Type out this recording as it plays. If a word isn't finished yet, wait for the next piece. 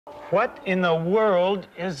What in the world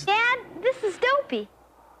is... Dad, this is Dopey.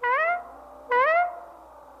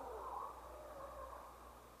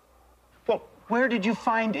 Well, where did you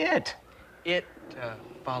find it? It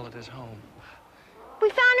followed us home. We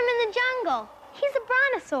found him in the jungle. He's a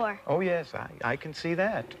brontosaur. Oh, yes, I can see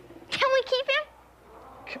that. Can we keep him?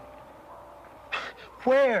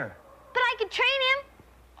 Where? But I could train him.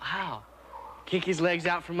 Wow. Kick his legs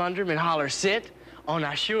out from under him and holler, sit? Oh,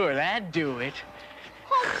 now sure, that'd do it.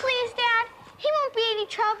 Oh, please, Dad. He won't be any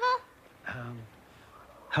trouble.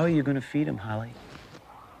 How are you going to feed him, Holly?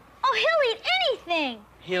 Oh, he'll eat anything.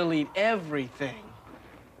 He'll eat everything.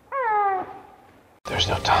 There's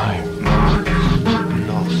no time.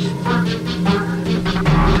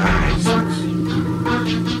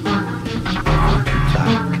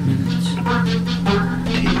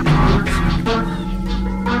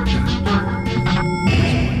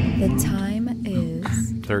 The time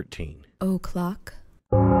is 13 o'clock.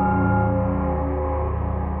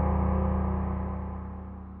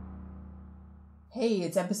 Hey,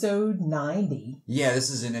 it's episode 90. Yeah, this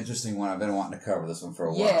is an interesting one. I've been wanting to cover this one for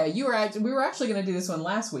a while. Yeah, we were actually going to do this one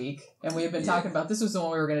last week, and we had been talking about, this was the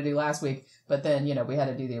one we were going to do last week, but then, we had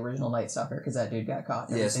to do the original Night Stalker because that dude got caught.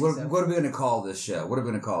 Yes, what are we going to call this show? What are we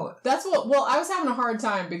going to call it? I was having a hard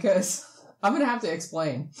time because I'm going to have to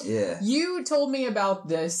explain. Yeah. You told me about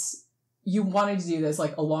this. You wanted to do this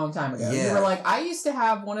like a long time ago. Yeah. You were like, I used to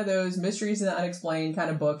have one of those Mysteries and the Unexplained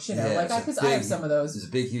kind of books, because I have some of those. It's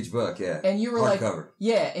a big, huge book, yeah. And you were Hardcover.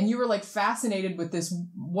 You were fascinated with this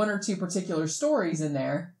one or two particular stories in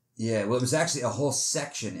there. Yeah, well, it was actually a whole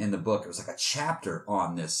section in the book. It was like a chapter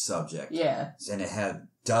on this subject. Yeah. And it had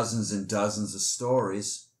dozens and dozens of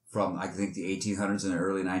stories from, I think, the 1800s and the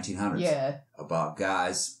early 1900s. Yeah. About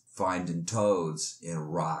guys finding toads in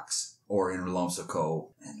rocks. Or in lumps of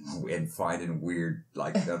coal, and finding weird,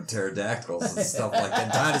 pterodactyls and stuff like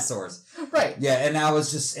that, dinosaurs. Right. Yeah, and I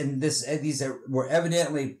was just, these were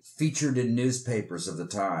evidently featured in newspapers of the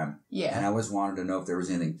time. Yeah. And I always wanted to know if there was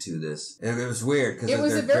anything to this. It was weird, because it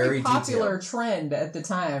was a very popular detailed. Trend at the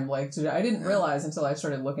time. I didn't realize until I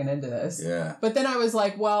started looking into this. Yeah. But then I was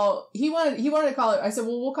like, well, he wanted to call it, I said,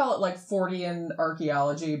 well, we'll call it Fortean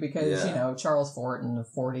Archaeology because, Charles Fort and the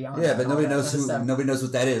Forteana. Yeah, but nobody knows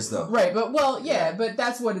what that is, though. Right, but but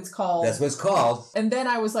that's what it's called. That's what it's called. And then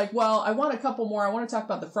I was like, well, I want a couple more. I want to talk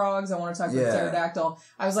about the frogs. I want to talk about the pterodactyl.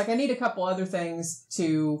 I was like, I need a couple other things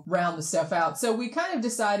to round the stuff out. So we kind of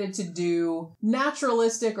decided to do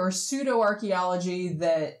naturalistic or pseudo-archaeology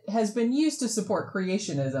that has been used to support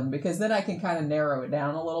creationism, because then I can kind of narrow it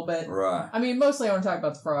down a little bit. Right. I mean, mostly I want to talk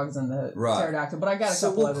about the frogs and the pterodactyl, but I got a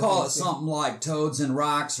couple other things. So we'll call it something like toads in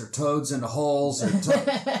rocks or toads in holes or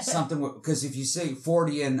something, because if you say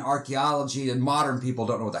Fortean Archaeology, and modern people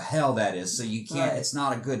don't know what the hell that is, so you can't, it's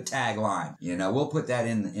not a good tagline. We'll put that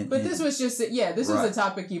in. But this was just, this was a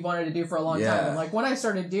topic you wanted to do for a long time. And when I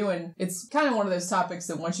started doing, it's kind of one of those topics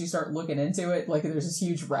that once you start looking into it, there's this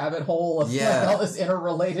huge rabbit hole of all this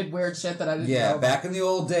interrelated weird shit that I didn't know. Yeah, back in the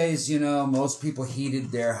old days, most people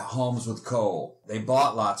heated their homes with coal. They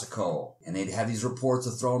bought lots of coal, and they'd have these reports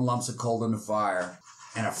of throwing lumps of coal in the fire.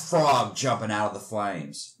 And a frog jumping out of the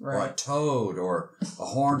flames. Right. Or a toad, or a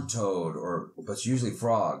horned toad, but it's usually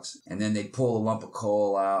frogs. And then they'd pull a lump of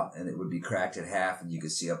coal out, and it would be cracked in half, and you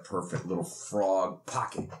could see a perfect little frog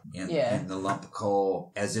pocket in the lump of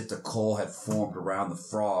coal, as if the coal had formed around the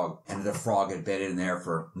frog, and the frog had been in there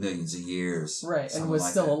for millions of years. Right, and was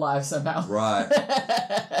still alive somehow.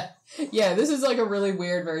 Right. Yeah, this is a really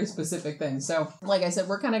weird, very specific thing. So, like I said,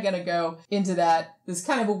 we're kind of going to go into that. This is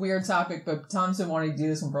kind of a weird topic, but Thomm's been wanting to do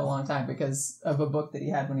this one for a long time because of a book that he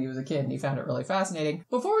had when he was a kid, and he found it really fascinating.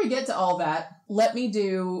 Before we get to all that, let me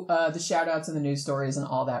do the shout-outs and the news stories and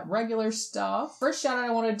all that regular stuff. First shout-out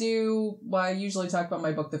I want to do, I usually talk about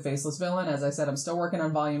my book, The Faceless Villain. As I said, I'm still working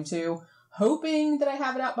on Volume 2. Hoping that I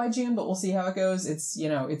have it out by June, but we'll see how it goes. It's,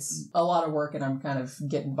 it's a lot of work and I'm kind of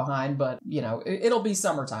getting behind, but, it'll be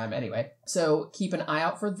summertime anyway. So keep an eye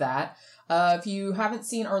out for that. If you haven't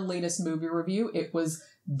seen our latest movie review, it was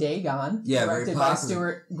Dagon, directed by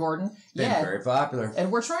Stuart Gordon. Very popular.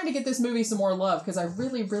 And we're trying to get this movie some more love because I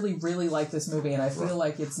really, really, really like this movie, and I feel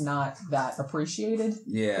like it's not that appreciated.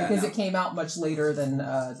 Yeah, because it came out much later than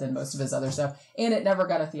most of his other stuff, and it never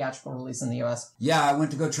got a theatrical release in the U.S. Yeah, I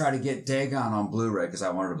went to go try to get Dagon on Blu-ray because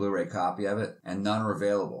I wanted a Blu-ray copy of it, and none are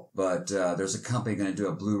available. But there's a company going to do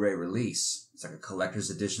a Blu-ray release. It's like a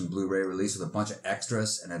collector's edition Blu-ray release with a bunch of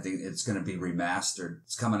extras, and I think it's going to be remastered.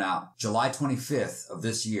 It's coming out July 25th of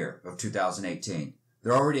this year, of 2018.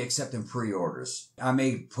 They're already accepting pre-orders. I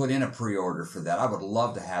may put in a pre-order for that. I would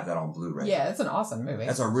love to have that on Blu-ray. Yeah, it's an awesome movie.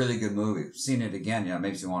 That's a really good movie. Seen it again,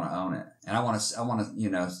 makes you want to own it. And I want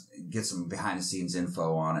to, get some behind the scenes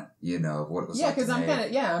info on it, what it was like. Yeah, because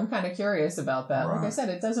I'm kind of curious about that. Right. Like I said,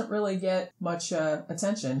 it doesn't really get much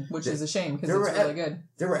attention, which is a shame because it's really good.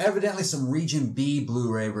 There were evidently some Region B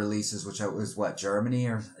Blu-ray releases, which was Germany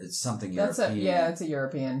or it's something European. It's a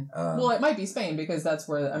European. Well, it might be Spain because that's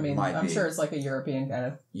where, I'm sure it's like a European kind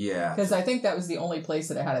of. Yeah. Because I think that was the only place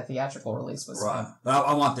that it had a theatrical release was right. Spain. But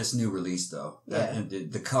I want this new release though. Yeah. And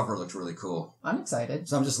the cover looks really cool. I'm excited.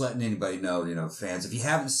 So I'm just letting anybody know, fans, if you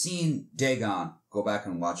haven't seen Dagon, go back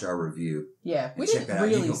and watch our review. Yeah, we didn't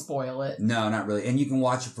really spoil it. No, not really. And you can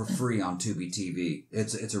watch it for free on Tubi TV.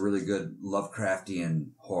 It's a really good Lovecraftian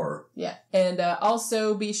horror. Yeah. And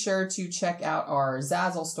also be sure to check out our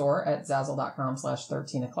Zazzle store at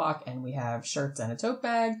zazzle.com/13o'clock. And we have shirts and a tote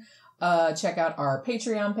bag. Check out our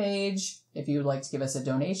Patreon page if you would like to give us a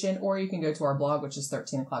donation, or you can go to our blog, which is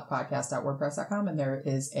 13o'clockpodcast.wordpress.com, and there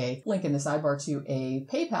is a link in the sidebar to a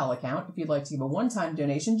PayPal account if you'd like to give a one-time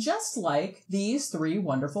donation, just like these three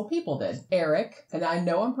wonderful people did. Eric, and I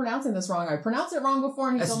know I'm pronouncing this wrong. I pronounced it wrong before,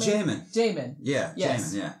 and he told me... Jamin. Yeah,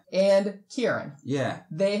 yes. Jamin, yeah. And Kieron. Yeah.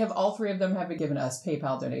 All three of them have given us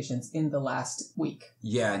PayPal donations in the last week.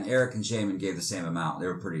 Yeah, and Eric and Jamin gave the same amount. They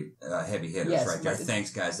were pretty heavy hitters right there.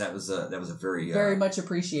 Thanks, guys. That was a very much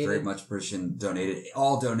appreciated. Very much donated.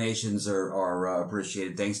 All donations are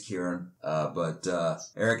appreciated. Thanks, Kieron. But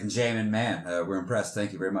Eric and Jamin, man, we're impressed.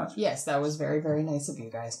 Thank you very much. Yes, that was very, very nice of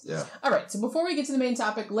you guys. Yeah. All right, so before we get to the main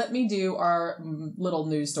topic, let me do our little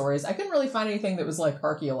news stories. I couldn't really find anything that was like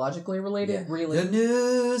archaeologically related, really. The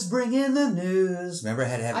news, bring in the news. Remember I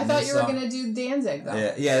had to have I thought you were going to do Danzig, though.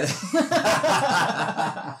 Yeah.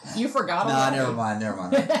 You forgot all that? No, never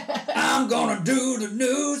mind. I'm going to do the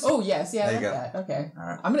news. Oh, yes, yeah, I like that. Okay. All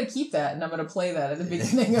right. I'm going to keep that, and I'm going to play that at the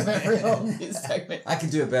beginning of every whole news segment. I can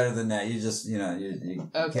do it better than that. You just, you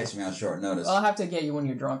catch me on short notice. Well, I'll have to get you when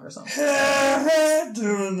you're drunk or something.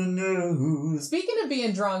 Doing the news. Speaking of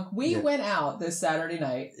being drunk, we went out this Saturday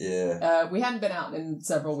night. Yeah. We hadn't been out in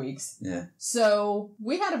several weeks. Yeah. So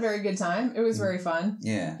we had a very good time. It was very fun.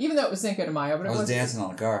 Yeah. Even though it was Cinco de Mayo, but I was dancing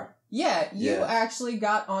on the car. Yeah, you actually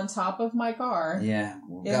got on top of my car. Yeah.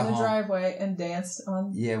 In the driveway and danced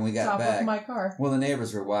on when we got top back of my car. Well, the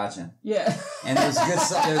neighbors were watching. Yeah. And there was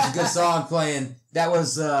a good song playing. That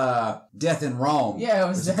was Death in Rome. Yeah, it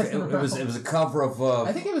was Death in Rome. It was a cover of...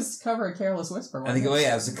 I think it was a cover of Careless Whisper. It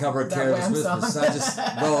was a cover of Careless Whisper. So I just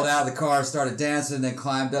rolled out of the car, started dancing, and then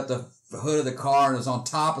climbed up the hood of the car and was on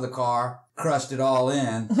top of the car, crushed it all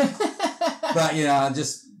in. But, I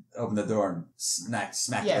just... opened the door and smacked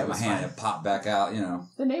it in my hand and it popped back out,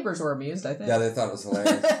 The neighbors were amused, I think. Yeah, they thought it was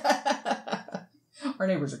hilarious. Our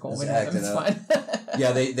neighbors are cool. We know them. It's fine.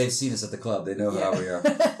 Yeah, they've seen us at the club. They know how we are.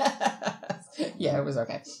 Yeah, it was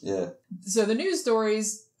okay. Yeah. So the news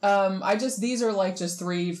stories, these are like just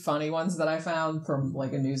three funny ones that I found from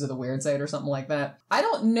like a News of the Weird site or something like that. I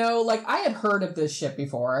don't know, I had heard of this shit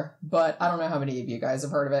before, but I don't know how many of you guys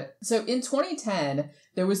have heard of it. So in 2010,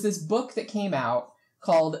 there was this book that came out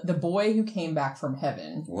called The Boy Who Came Back from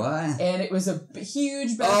Heaven. What? And it was a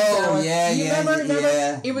huge bestseller. Oh, yeah, remember?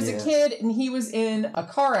 Yeah, it was a kid, and he was in a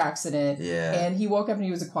car accident. Yeah. And he woke up and he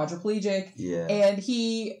was a quadriplegic. Yeah. And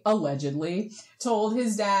he allegedly told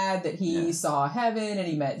his dad that he saw heaven and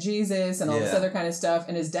he met Jesus and all this other kind of stuff.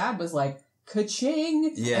 And his dad was like,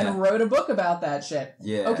 ka-ching, and wrote a book about that shit.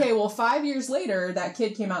 Yeah. Okay, well, 5 years later, that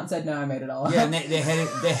kid came out and said, "No, I made it all up." Yeah, and they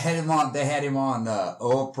had him on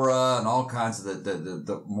Oprah and all kinds of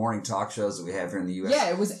the morning talk shows that we have here in the U.S. Yeah,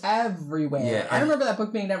 it was everywhere. Yeah, I remember that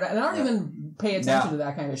book being never, and I don't even pay attention to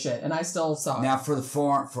that kind of shit, and I still saw it. Now,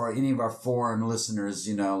 for any of our foreign listeners,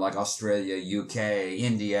 like Australia, UK,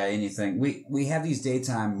 India, anything, we have these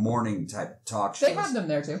daytime morning type talk shows. They have them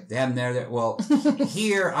there too. They have them there. Well,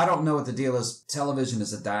 here, I don't know what the deal is. Television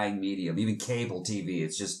is a dying medium. Even cable TV,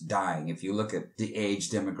 it's just dying. If you look at the age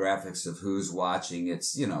demographics of who's watching,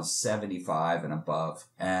 it's, 75 and above.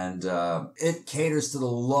 And it caters to the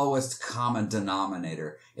lowest common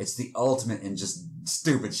denominator. It's the ultimate in just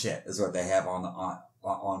stupid shit is what they have on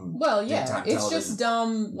well, yeah, daytime it's television. just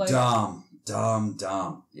dumb,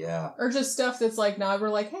 dumb, yeah. Or just stuff that's like, now we're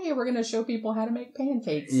like, hey, we're going to show people how to make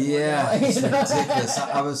pancakes. Yeah, it's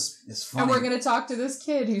ridiculous. It's funny. And we're going to talk to this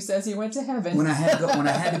kid who says he went to heaven. When I had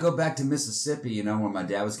to go back to Mississippi, when my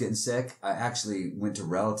dad was getting sick, I actually went to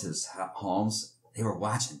relatives' homes. They were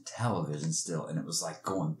watching television still, and it was like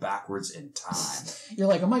going backwards in time. You're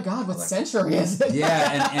like, oh my God, what century is it?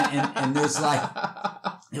 Yeah, and there's like,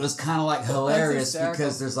 it was kind of like hilarious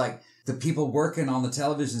because there's like, the people working on the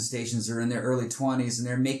television stations are in their early 20s, and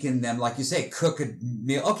they're making them, like you say, cook a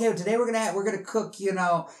meal. Okay, well, today we're gonna cook,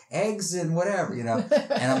 eggs and whatever, And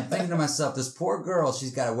I'm thinking to myself, this poor girl,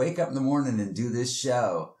 she's got to wake up in the morning and do this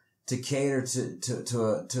show to cater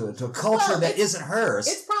to a culture that isn't hers.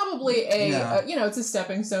 It's probably it's a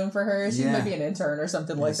stepping stone for her. She might be an intern or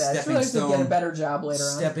something like that. She really to get a better job later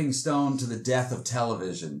on. Stepping stone to the death of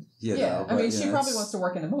television. She probably wants to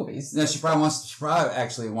work in the movies. No, she probably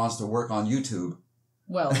actually wants to work on YouTube.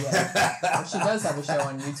 Well, yeah. She does have a show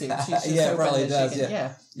on YouTube. She's just probably does.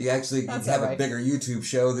 Yeah. You actually have a bigger YouTube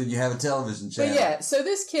show than you have a television channel. But so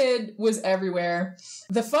this kid was everywhere.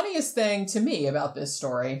 The funniest thing to me about this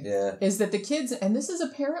story is that the kids, and this is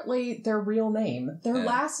apparently their real name, their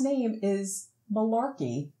last name is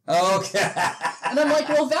Malarkey. Okay. And I'm like,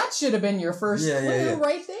 well, that should have been your first clue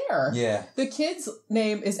right there. Yeah. The kid's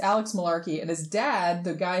name is Alex Malarkey, and his dad,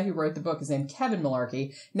 the guy who wrote the book, is named Kevin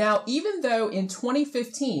Malarkey. Now, even though in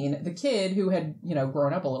 2015, the kid who had,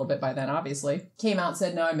 grown up a little bit by then, obviously, came out and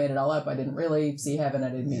said, no, I made it all up. I didn't really see heaven. I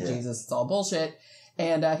didn't meet Jesus. It's all bullshit.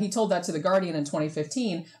 And he told that to The Guardian in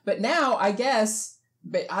 2015. But now, I guess,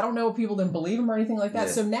 but I don't know if people didn't believe him or anything like that.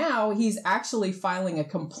 Yeah. So now he's actually filing a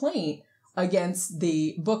complaint against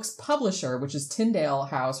the book's publisher, which is Tyndale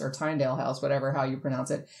House or Tyndale House, whatever, how you pronounce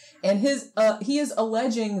it. And he is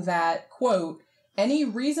alleging that, quote, any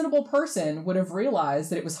reasonable person would have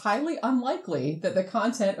realized that it was highly unlikely that the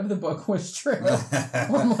content of the book was true.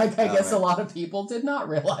 I'm like, I guess a lot of people did not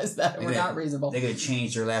realize that. We're not reasonable. They're going to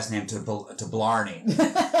change their last name to Blarney.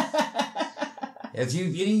 If any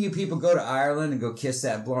of you people go to Ireland and go kiss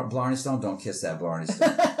that Blarney Stone, don't kiss that Blarney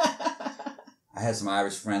Stone. I had some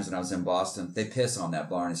Irish friends when I was in Boston. They piss on that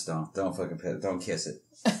Blarney Stone. Don't fucking piss. Don't kiss it.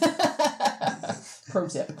 Pro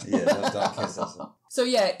tip. Yeah, don't kiss that stone. So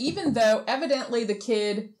even though evidently the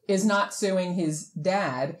kid is not suing his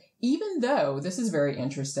dad, even though, this is very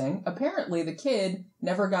interesting, apparently the kid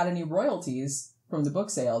never got any royalties from the book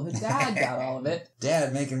sale. The dad got all of it.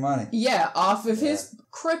 Dad making money. Yeah, off of his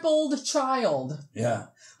crippled child. Yeah.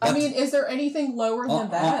 I mean, is there anything lower than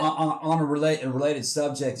that? On a related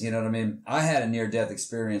subject, you know what I mean? I had a near-death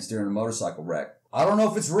experience during a motorcycle wreck. I don't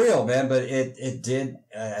know if it's real, man, but it did.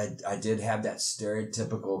 I did have that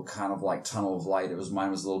stereotypical kind of like tunnel of light. Mine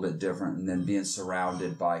was a little bit different, and then being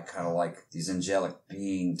surrounded by kind of like these angelic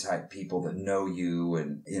being type people that know you,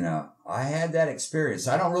 and I had that experience.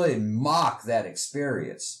 I don't really mock that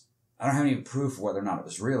experience. I don't have any proof whether or not it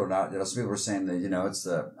was real or not. Some people were saying that, it's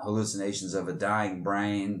the hallucinations of a dying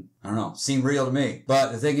brain. I don't know. Seemed real to me.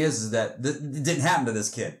 But the thing is that it didn't happen to this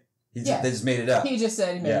kid. They just made it up. He just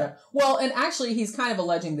said he made it up. Well, and actually, he's kind of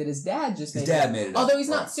alleging that his dad just made it up. His dad made it up. Although he's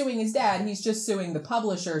not suing his dad, he's just suing the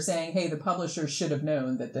publisher, saying, hey, the publisher should have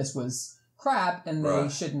known that this was crap and they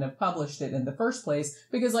shouldn't have published it in the first place,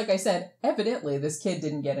 because like I said, evidently this kid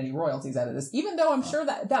didn't get any royalties out of this, even though I'm sure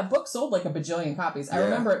that book sold like a bajillion copies. I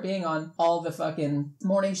remember it being on all the fucking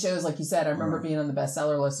morning shows, like you said. I remember it being on the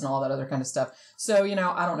bestseller list and all that other kind of stuff. So,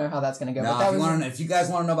 I don't know how that's going to go. No, but if you guys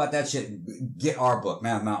want to know about that shit, get our book,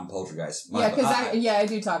 Man of Mountain Poltergeist. I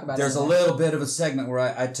do talk about it. There's a little bit of a segment where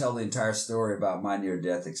I tell the entire story about my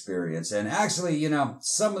near-death experience. And actually,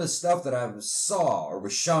 some of the stuff that I saw or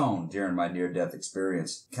was shown during my near-death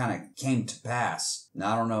experience kind of came to pass.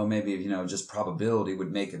 Now, I don't know, maybe, just probability would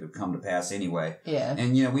make it come to pass anyway. Yeah.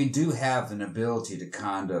 And, we do have an ability to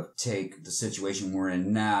kind of take the situation we're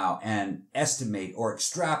in now and estimate or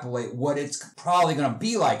extrapolate what it's probably going to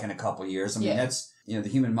be like in a couple of years. I mean, that's, the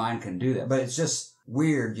human mind can do that. But it's just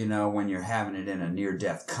weird, when you're having it in a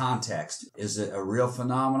near-death context. Is it a real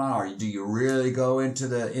phenomenon, or do you really go into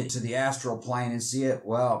the astral plane and see it?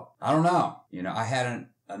 Well, I don't know. I had an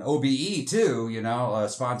OBE too, a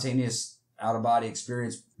spontaneous out-of-body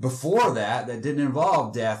experience before that didn't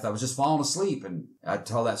involve death. I was just falling asleep, and I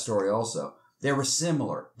tell that story also. They were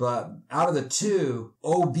similar, but out of the two,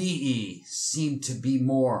 OBE seemed to be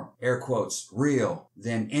more, air quotes, real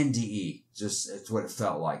than NDE. Just, it's what it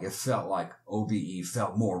felt like. It felt like OBE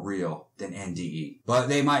felt more real than NDE. But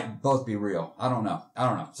they might both be real. I don't know.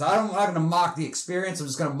 So I'm not going to mock the experience. I'm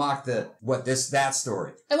just going to mock that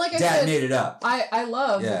story. And like I Dad said, made it up. I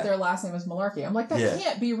love that their last name is Malarkey. I'm like, that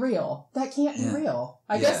can't be real. That can't be real.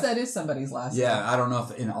 I guess that is somebody's last name. Yeah, I don't know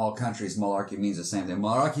if in all countries Malarkey means the same thing.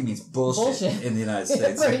 Malarkey means bullshit in the United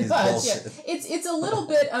States. Pretty much, bullshit. Yeah. It's a little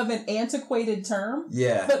bit of an antiquated term.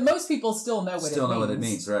 Yeah. But most people still know what it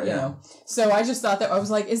means. Right, you know? So I just thought that, I was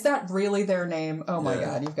like, is that really their name? Oh my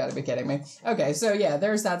God, you've got to be kidding me. Okay, so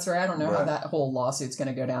there's that story. I don't know how that whole lawsuit's going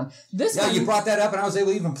to go down. You brought that up and I was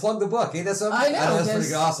able to even plug the book. Ain't that something? I know. That's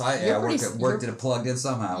pretty awesome. I worked it plugged in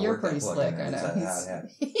somehow. You're pretty slick, I know.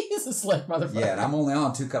 is a slick motherfucker. Yeah, and I'm only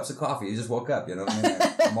on 2 cups of coffee. You just woke up, you know what I mean?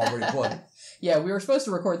 I'm already plugged. Yeah, we were supposed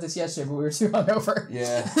to record this yesterday, but we were too hungover.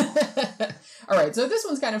 Yeah. All right, so this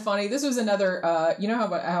one's kind of funny. This was another, you know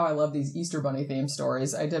how I love these Easter Bunny themed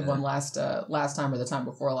stories. I did one last time or the time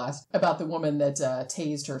before last about the woman that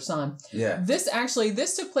tased her son. Yeah.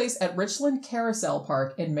 This took place at Richland Carousel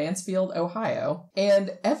Park in Mansfield, Ohio.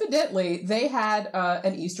 And evidently they had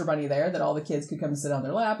an Easter Bunny there that all the kids could come and sit on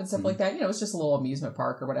their lap and stuff like that. You know, it's just a little amusement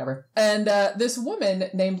park or whatever. And this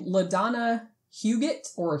woman named LaDonna Hewitt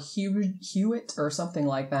or something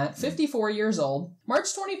like that, 54 years old. March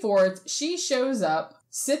 24th, she shows up,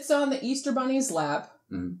 sits on the Easter Bunny's lap,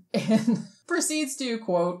 and proceeds to,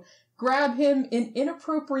 quote, grab him in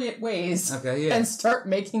inappropriate ways and start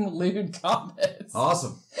making lewd comments.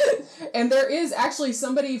 Awesome. And there is actually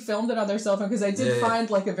somebody filmed it on their cell phone because I did find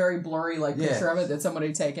like a very blurry picture of it that somebody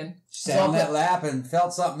had taken. She sat on that lap and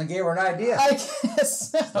felt something and gave her an idea. I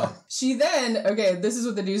guess so. She then, this is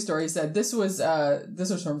what the news story said. This was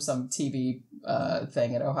from some TV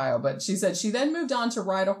thing in Ohio, but she said she then moved on to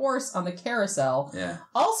ride a horse on the carousel. Yeah.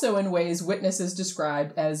 Also in ways witnesses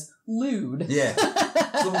described as lewd. Yeah.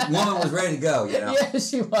 The woman was ready to go, you know. Yeah,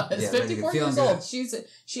 she was. Yeah, 54 years old.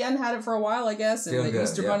 She hadn't had it for a while, I guess, and the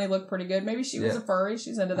Easter Bunny looked pretty good. Maybe she was a furry.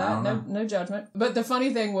 She's into that. No judgment. But the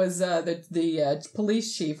funny thing was the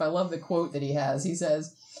police chief, I love the quote that he has. He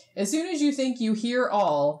says, "As soon as you think you hear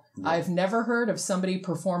all, I've never heard of somebody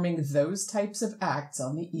performing those types of acts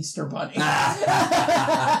on the Easter Bunny."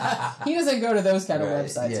 He doesn't go to those kind of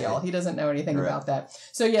websites, y'all. He doesn't know anything about that.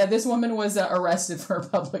 So yeah, this woman was arrested for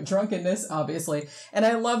public drunkenness, obviously. And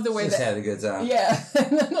I love the way Just had a good time. Yeah.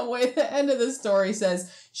 And then the way the end of the story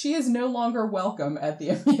says, she is no longer welcome at the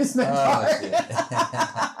amusement park.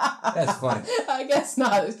 That's funny. I guess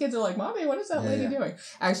not. Those kids are like, Mommy, what is that lady doing?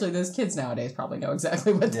 Actually, those kids nowadays probably know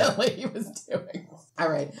exactly what that lady was doing. All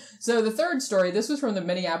right. So the third story, this was from the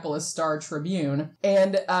Minneapolis Star-Tribune.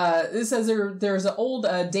 And this says there's an old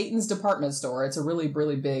Dayton's department store. It's a really,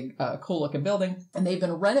 really big, cool-looking building. And they've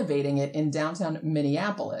been renovating it in downtown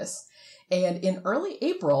Minneapolis. And in early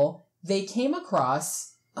April, they came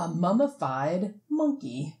across a mummified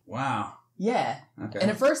monkey. Wow. Yeah. Okay. And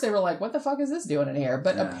at first they were like, what the fuck is this doing in here?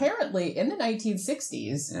 But apparently in the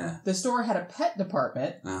 1960s, the store had a pet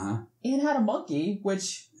department and had a monkey,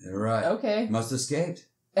 which... Right. Okay. Must have escaped.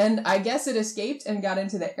 And I guess it escaped and got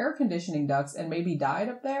into the air conditioning ducts and maybe died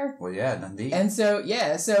up there. Well, yeah, indeed. And so,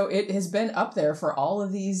 so it has been up there for all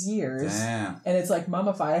of these years. Damn. And it's like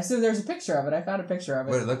mummified. So there's a picture of it. I found a picture of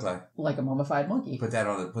it. What did it look like? Like a mummified monkey. Put that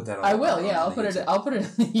on. I will. Yeah, I'll put it on the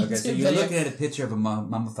YouTube. Okay, so you're looking at a picture of a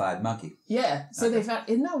mummified monkey. Yeah. So they found.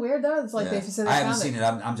 Isn't that weird though? It's like they said they I found haven't seen it.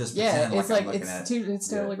 I'm just pretending it's like I'm looking at it. It's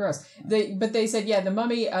totally gross. But they said the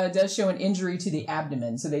mummy does show an injury to the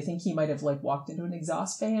abdomen, so they think he might have like walked into an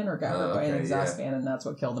exhaust fan or got hurt by an exhaust fan, and that's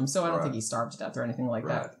what killed him. So I don't think he starved to death or anything like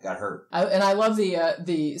that. Got hurt. And I love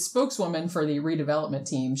the spokeswoman for the redevelopment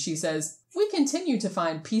team. She says, "We continue to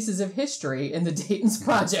find pieces of history in the Dayton's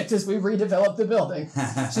project as we redevelop the building."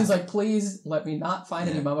 She's like, "Please let me not find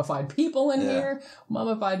any mummified people in here.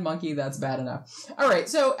 Mummified monkey, that's bad enough." All right,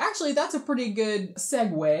 so actually that's a pretty good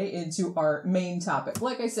segue into our main topic.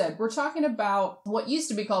 Like I said, we're talking about what used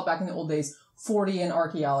to be called back in the old days Fortean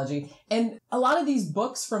Archaeology. And a lot of these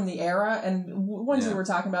books from the era, and ones we were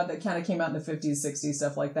talking about that kind of came out in the 50s, 60s,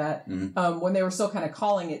 stuff like that, when they were still kind of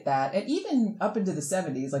calling it that, and even up into the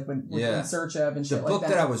 70s, like when In Search of and shit like that. The book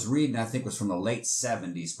that I was reading, I think, was from the late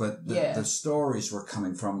 70s, but the stories were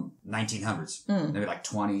coming from 1900s. Maybe like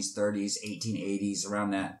 20s, 30s, 1880s,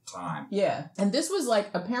 around that time. Yeah. And this was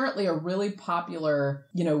like apparently a really popular,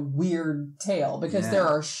 weird tale because there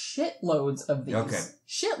are shitloads of these. Okay.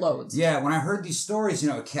 Shitloads. Yeah, when I heard these stories,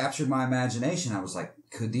 it captured my imagination. I was like,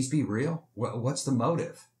 could these be real? What's the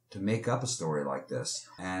motive to make up a story like this?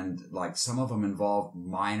 And like some of them involved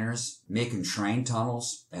miners making train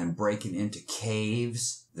tunnels and breaking into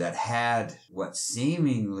caves that had what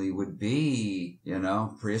seemingly would be,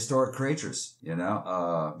 prehistoric creatures,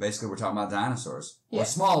 basically we're talking about dinosaurs. Or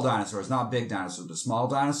small dinosaurs, not big dinosaurs, but small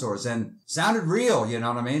dinosaurs. And sounded real, you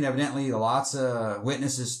know what I mean? Evidently lots of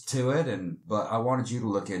witnesses to it, but I wanted you to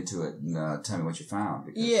look into it and tell me what you found.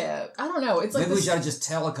 Yeah, I don't know. It's like maybe we should just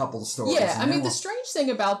tell a couple of stories. Yeah, I mean, the strange thing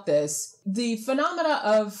about this, the phenomena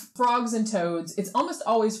of frogs and toads, it's almost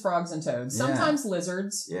always frogs and toads. Sometimes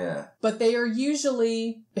lizards. Yeah. But they are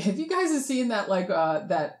usually Have you guys seen that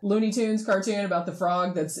that Looney Tunes cartoon about the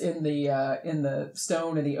frog that's in the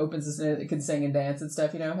stone and he opens his and it can sing and dance and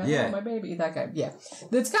stuff? You know, hello, my baby, that guy. Yeah,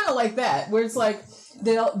 that's kind of like that, where it's like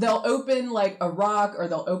they'll open like a rock or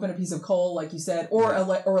they'll open a piece of coal, like you said, or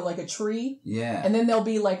like a tree. Yeah, and then there'll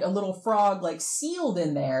be like a little frog like sealed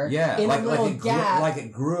in there. Yeah, in a little gap, like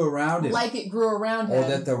it grew around him. Like it grew around him, or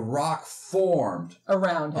that the rock formed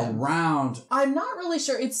around him. I'm not really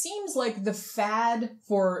sure. It seems like the fad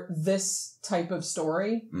for this type of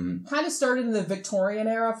story kind of started in the Victorian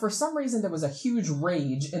era. For some reason, there was a huge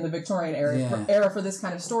rage in the Victorian era for this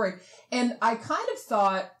kind of story. And I kind of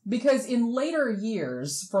thought, because in later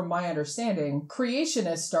years, from my understanding,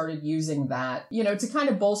 creationists started using that, you know, to kind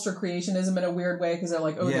of bolster creationism in a weird way, because they're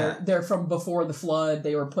like, they're from before the flood,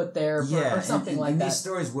 they were put there or something like that. These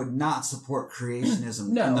stories would not support creationism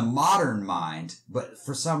in the modern mind, but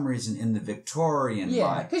for some reason in the Victorian mind.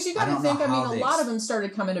 Yeah, because you got to think, a lot of them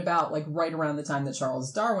started coming about like right around the time that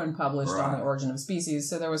Charles Darwin published on The Origin of Species,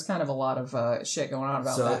 so there was kind of a lot of shit going on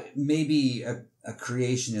about that. So maybe a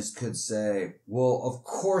creationist could say, well, of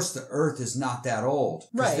course the Earth is not that old.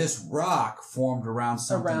 Because this rock formed around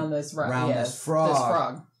something. Around this frog. This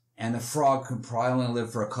frog. And the frog could probably only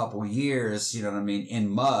live for a couple years, you know what I mean, in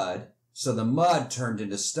mud. So the mud turned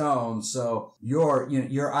into stone. So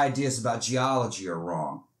your ideas about geology are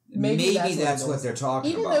wrong. Maybe that's what they're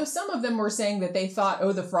talking about. Even though some of them were saying that they thought,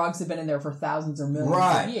 the frogs have been in there for thousands or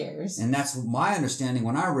millions of years. And that's my understanding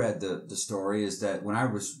when I read the story, is that when I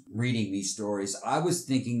was reading these stories, I was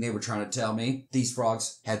thinking they were trying to tell me these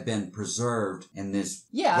frogs had been preserved in this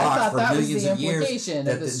rock for millions of years.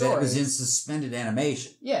 That was in suspended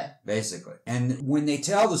animation. Yeah. Basically. And when they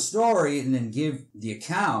tell the story and then give the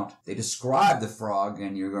account, they describe the frog,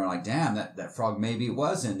 and you're going like, damn, that frog maybe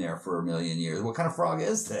was in there for a million years. What kind of frog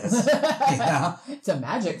is this? You know? It's a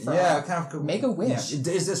magic frog. Yeah, kind of make a wish.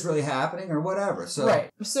 Yeah. Is this really happening or whatever? So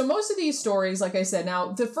So most of these stories, like I said,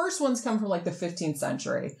 now the first ones come from like the 15th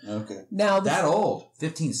century. Okay. Now that old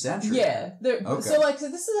 15th century. Yeah. Okay. So like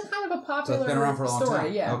this is a kind of a popular so it's been around for a long story.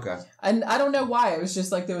 Time. Yeah. Okay. And I don't know why, it was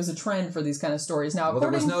just like there was a trend for these kind of stories. Now, there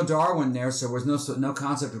was no Darwin there, so there was no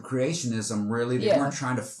concept of creationism really. They weren't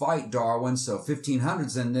trying to fight Darwin. So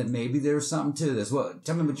 1500s, and then maybe there was something to this. Well,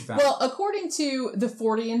 tell me what you found. Well, according to the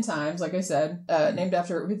Fortean Times, like I said, named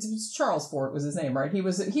after Charles Fort was his name, right? He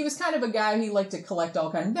was kind of a guy who liked to collect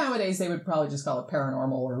all kinds. Nowadays, they would probably just call it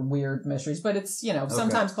paranormal or weird mysteries, but it's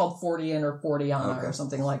sometimes called Fortean or Forteana or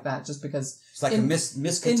something like that, just because it's like a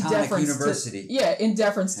Miskatonic University. In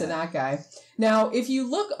deference to that guy. Now, if you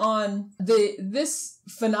look on this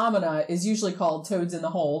phenomena is usually called toads in the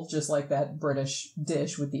hole, just like that British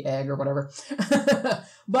dish with the egg or whatever.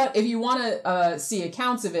 But if you want to see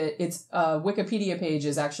accounts of it, its Wikipedia page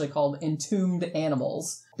is actually called Entombed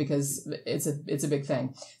Animals, because it's a big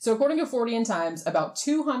thing. So according to Fortean Times, about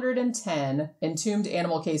 210 entombed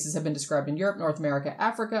animal cases have been described in Europe, North America,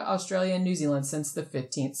 Africa, Australia, and New Zealand since the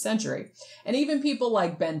 15th century. And even people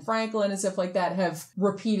like Ben Franklin and stuff like that have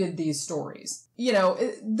repeated these stories. You know,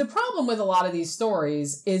 the problem with a lot of these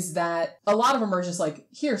stories is that a lot of them are just like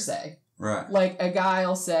hearsay. Right. Like a guy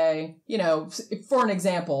will say, for an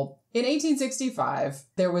example, in 1865,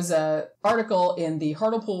 there was an article in the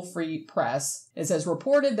Hartlepool Free Press. It says,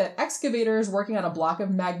 reported that excavators working on a block of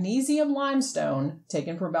magnesium limestone,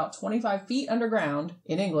 taken from about 25 feet underground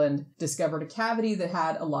in England, discovered a cavity that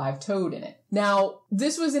had a live toad in it. Now,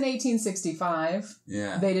 this was in 1865.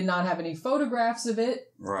 Yeah. They did not have any photographs of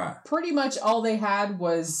it. Right. Pretty much all they had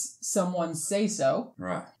was someone say so.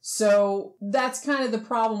 Right. So that's kind of the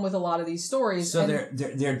problem with a lot of these stories. So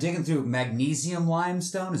they're digging through magnesium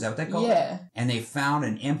limestone. Is that what they call it? Yeah. And they found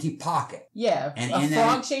an empty pocket. Yeah. And a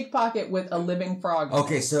frog-shaped pocket with a living frog.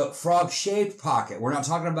 Okay, so frog-shaped pocket. We're not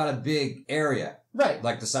talking about a big area. Right.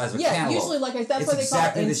 Like the size of a cantaloupe. Yeah, usually that's why they call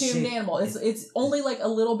it entombed animal. It's only like a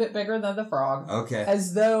little bit bigger than the frog. Okay.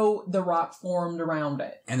 As though the rock formed around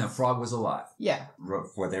it. And the frog was alive. Yeah.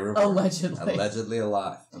 What they were allegedly. Allegedly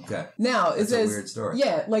alive. Okay. Now, it's a weird story.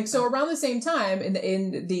 Yeah, so around the same time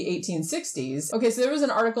in the 1860s. Okay, so there was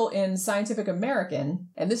an article in Scientific American,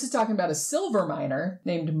 and this is talking about a silver miner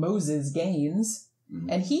named Moses Gaines. Mm-hmm.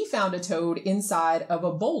 And he found a toad inside of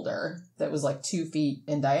a boulder that was like 2 feet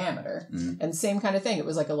in diameter. Mm-hmm. And same kind of thing. It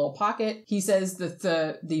was like a little pocket. He says that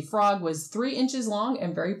the frog was 3 inches long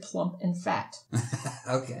and very plump and fat.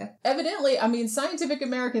 Okay. Evidently, Scientific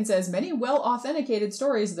American says many well-authenticated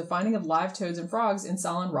stories of the finding of live toads and frogs in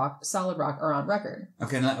solid rock are on record.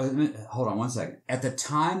 Okay, now, hold on 1 second. At the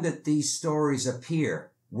time that these stories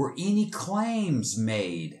appear, were any claims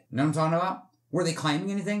made? You know what I'm talking about? Were they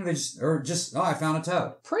claiming anything? I found a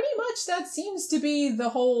toad. Pretty much that seems to be the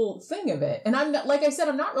whole thing of it. And I'm not, like I said,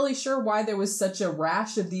 I'm not really sure why there was such a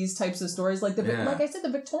rash of these types of stories. Like like I said, the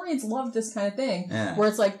Victorians loved this kind of thing, where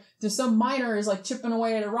it's like there's some miner is like chipping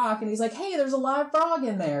away at a rock, and he's like, "Hey, there's a live frog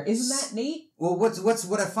in there. Isn't that neat?" Well,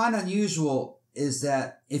 what I find unusual is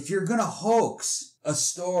that if you're gonna hoax a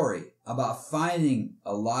story about finding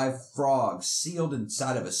a live frog sealed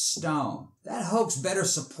inside of a stone, that hoax better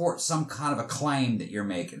support some kind of a claim that you're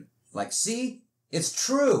making. Like, see, it's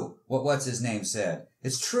true what's his name said.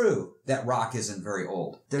 It's true that rock isn't very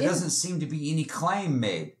old. There doesn't seem to be any claim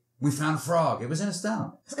made. We found a frog. It was in a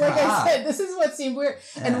stone. Like I said, this is what seemed weird.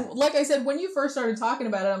 Yeah. And like I said, when you first started talking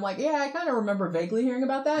about it, I'm like, yeah, I kind of remember vaguely hearing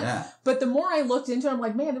about that. Yeah. But the more I looked into it, I'm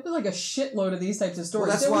like, man, there was like a shitload of these types of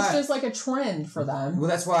stories. Well, was just like a trend for them. Well,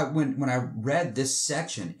 that's why when I read this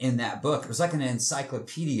section in that book, it was like an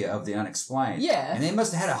encyclopedia of the unexplained. Yeah. And they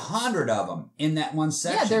must have had 100 of them in that one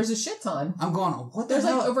section. Yeah, there's a shit ton. I'm going, what the hell?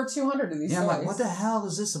 There's like over 200 of these stories. I'm like, what the hell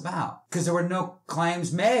is this about? Because there were no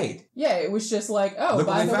claims made. Yeah, it was just like, oh, look,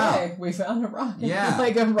 by the way, we found a rock. Yeah.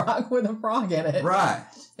 Like a rock with a frog in it. Right.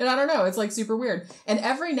 And I don't know, it's like super weird. And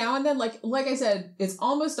every now and then, like I said, it's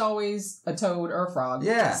almost always a toad or a frog.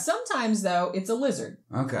 Yeah. Sometimes, though, it's a lizard.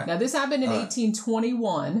 Okay. Now, this happened in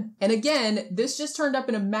 1821. And again, this just turned up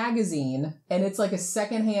in a magazine, and it's like a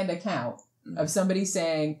secondhand account of somebody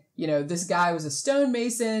saying, you know, this guy was a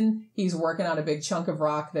stonemason. He's working on a big chunk of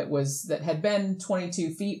rock that had been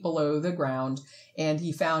 22 feet below the ground, and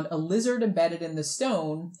he found a lizard embedded in the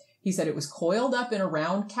stone. He said it was coiled up in a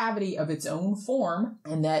round cavity of its own form,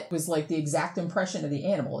 and that was like the exact impression of the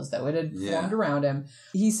animal, as though it had formed around him.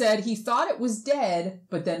 He said he thought it was dead,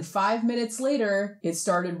 but then 5 minutes later, it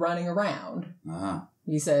started running around. Uh-huh.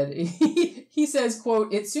 He said, he says,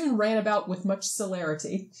 quote, "It soon ran about with much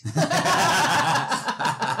celerity."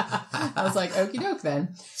 I was like, okie doke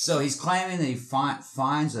then. So he's claiming that he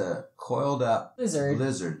finds a coiled up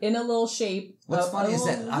lizard in a little shape. What's funny is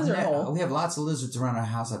that we have lots of lizards around our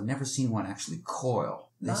house. I've never seen one actually coil.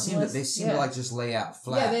 They seem to like just lay out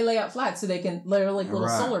flat. Yeah, they lay out flat so they can, they're like little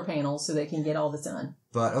solar panels so they can get all the sun.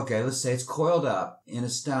 But okay, let's say it's coiled up in a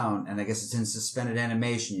stone, and I guess it's in suspended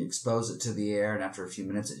animation. You expose it to the air, and after a few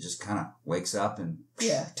minutes, it just kind of wakes up and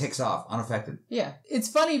takes off unaffected. Yeah. It's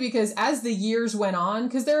funny because as the years went on,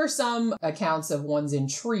 because there are some accounts of ones in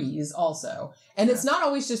trees also, and it's not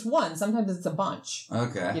always just one. Sometimes it's a bunch.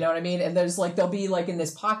 Okay. You know what I mean? And there's like, there'll be like in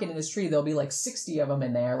this pocket in this tree, there'll be like 60 of them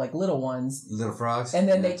in there, like little ones. Little frogs? And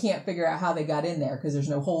then they can't figure out how they got in there because there's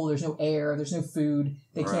no hole, there's no air, there's no food.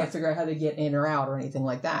 They can't figure out how to get in or out or anything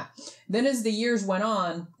like that. Then as the years went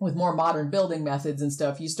on, with more modern building methods and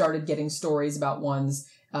stuff, you started getting stories about ones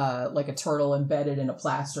like a turtle embedded in a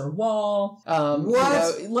plaster wall.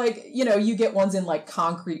 What? You get ones in like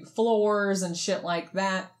concrete floors and shit like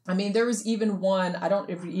that. I mean, there was even one, I don't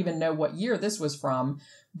even know what year this was from,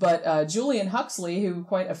 but Julian Huxley, who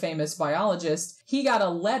quite a famous biologist, he got a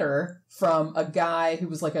letter from a guy who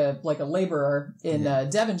was like a laborer in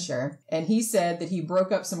Devonshire, and he said that he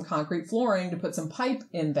broke up some concrete flooring to put some pipe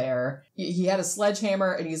in there. He had a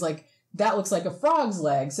sledgehammer, and he's like, that looks like a frog's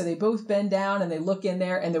leg. So they both bend down and they look in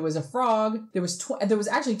there, and there was a frog. There was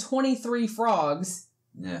actually 23 frogs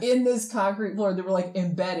in this concrete floor that were like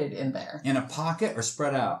embedded in there. In a pocket or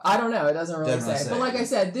spread out? I don't know. It doesn't really say. But like I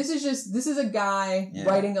said, this is a guy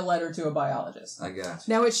writing a letter to a biologist. I guess.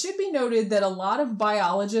 Now, it should be noted that a lot of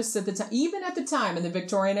biologists at the time, even at the time in the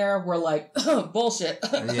Victorian era, were like, bullshit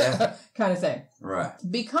kind of thing. Right.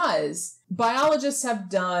 Because biologists have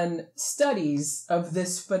done studies of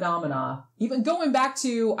this phenomena, even going back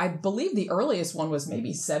to, I believe the earliest one was maybe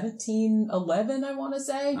 1711, I want to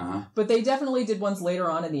say. Uh-huh. But they definitely did ones later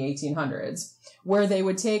on in the 1800s, where they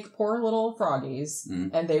would take poor little froggies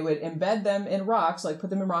and they would embed them in rocks, like put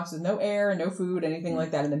them in rocks with no air and no food, anything like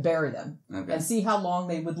that, and then bury them and see how long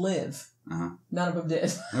they would live. Uh-huh. None of them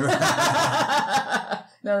did.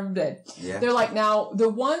 None of them did. Yeah. They're like, now, the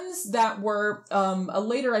ones that were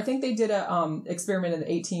later, I think they did a experiment in the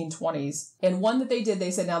 1820s. And one that they did,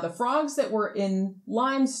 they said, now the frogs that were in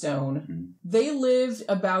limestone, they lived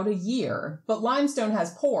about a year. But limestone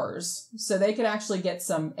has pores, so they could actually get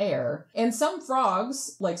some air. And some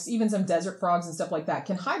frogs, like even some desert frogs and stuff like that,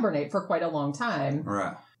 can hibernate for quite a long time.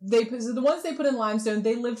 Right. So the ones they put in limestone,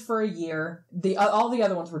 they lived for a year. All the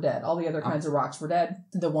other ones were dead. All the other kinds of rocks were dead.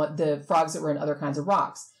 The frogs that were in other kinds of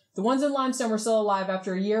rocks. The ones in limestone were still alive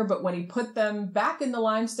after a year, but when he put them back in the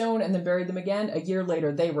limestone and then buried them again, a year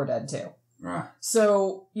later, they were dead too. Right.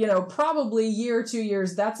 So, probably a year, 2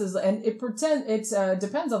 years, and it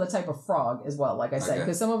depends on the type of frog as well, like I said,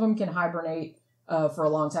 because some of them can hibernate for a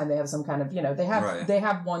long time. They have some kind of, they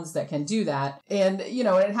have ones that can do that. And,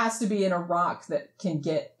 it has to be in a rock that can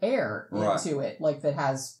get air into it, like that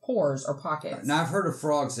has pores or pockets. Now, I've heard of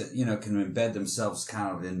frogs that, can embed themselves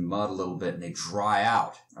kind of in mud a little bit and they dry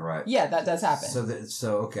out. All right. Yeah, that does happen.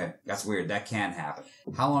 So okay. That's weird. That can happen.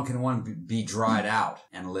 How long can one be dried out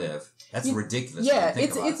and live? That's ridiculous. Yeah,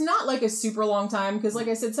 it's not like a super long time because, like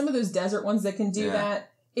I said, some of those desert ones that can do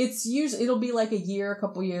that, it'll be like a year, a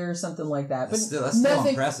couple years, something like that. But that's still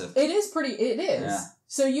impressive. It is. Yeah.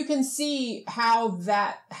 So you can see how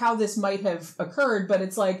this might have occurred, but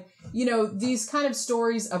it's like, these kind of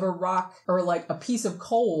stories of a rock or like a piece of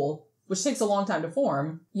coal, which takes a long time to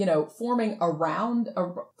form, forming around a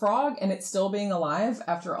frog and it still being alive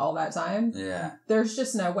after all that time. Yeah. There's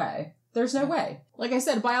just no way. There's no way. Like I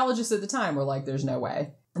said, biologists at the time were like, there's no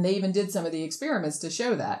way. And they even did some of the experiments to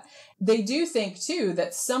show that. They do think, too,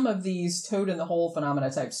 that some of these toad-in-the-hole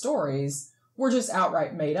phenomena type stories were just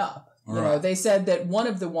outright made up. Right. They said that one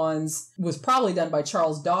of the ones was probably done by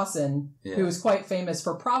Charles Dawson, who was quite famous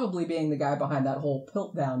for probably being the guy behind that whole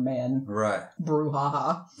Piltdown Man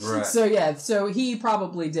brouhaha. Right. So he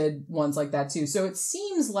probably did ones like that, too. So it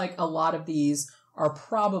seems like a lot of these are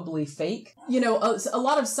probably fake. A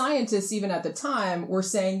lot of scientists, even at the time, were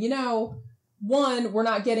saying, one, we're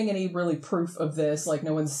not getting any really proof of this. Like,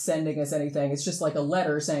 no one's sending us anything. It's just like a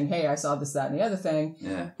letter saying, hey, I saw this, that, and the other thing.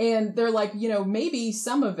 Yeah. And they're like, maybe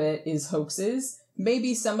some of it is hoaxes.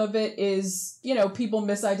 Maybe some of it is, people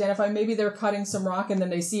misidentify. Maybe they're cutting some rock and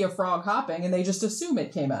then they see a frog hopping and they just assume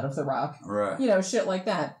it came out of the rock. Right. Shit like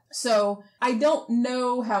that. So I don't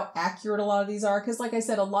know how accurate a lot of these are because, like I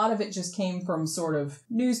said, a lot of it just came from sort of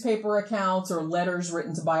newspaper accounts or letters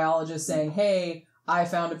written to biologists saying, hey, I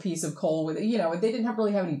found a piece of coal with it, and they didn't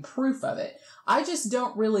really have any proof of it. I just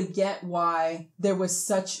don't really get why there was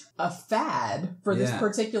such a fad for this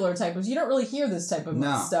particular type of... You don't really hear this type of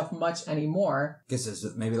stuff much anymore. I guess it's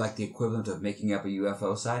maybe like the equivalent of making up a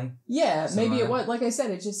UFO sighting? Yeah, maybe it was. Like I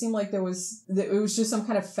said, it just seemed like it was just some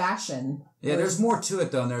kind of fashion. Yeah, there's more to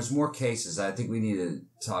it, though, and there's more cases. I think we need to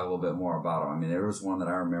talk a little bit more about them. I mean, there was one that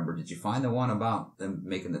I remember. Did you find the one about them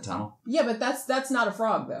making the tunnel? Yeah, but that's not a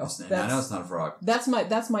frog, though. I know it's not a frog. That's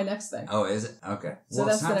my next thing. Oh, is it? Okay. So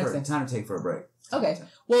that's the next thing. Time to take for a break. Okay.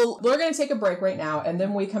 Well, we're going to take a break right now, and then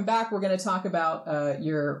when we come back, we're going to talk about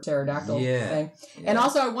your pterodactyl thing. Yeah. And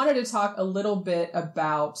also, I wanted to talk a little bit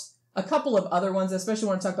about a couple of other ones, especially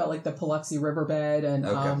when I talk about like the Paluxy Riverbed and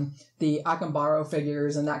the Acambaro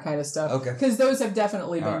figures and that kind of stuff. Okay. Because those have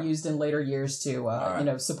definitely been used in later years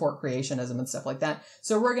to, support creationism and stuff like that.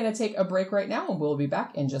 So we're going to take a break right now, and we'll be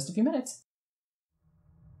back in just a few minutes.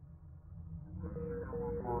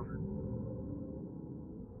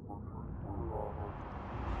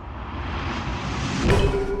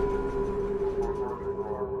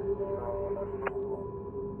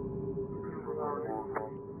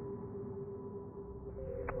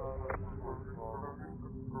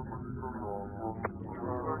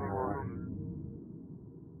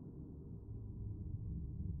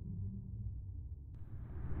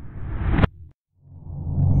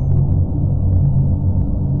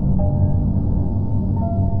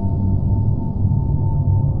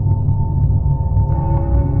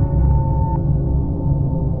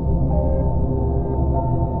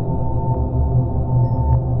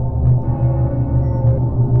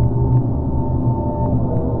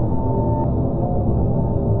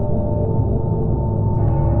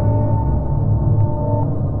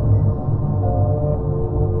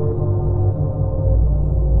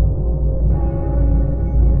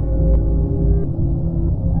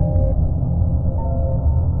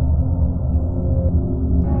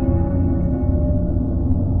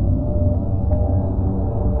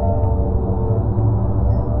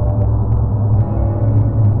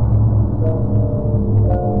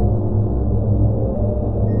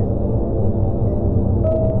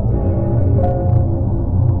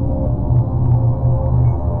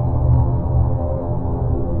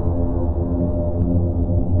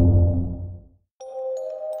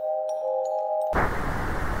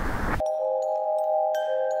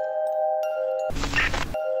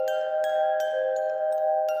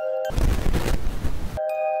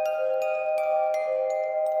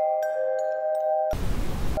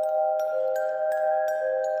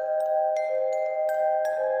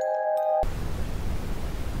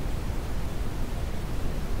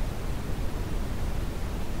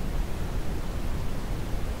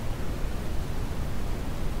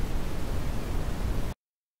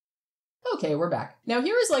 Okay, we're back. Now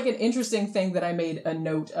here is like an interesting thing that I made a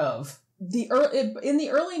note of. In the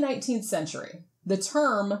early 19th century, the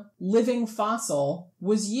term living fossil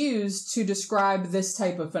was used to describe this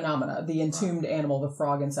type of phenomena, the entombed animal, the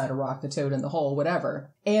frog inside a rock, the toad in the hole,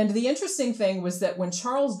 whatever. And the interesting thing was that when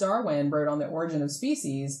Charles Darwin wrote on the origin of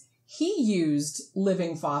species, he used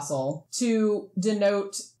living fossil to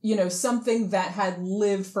denote, something that had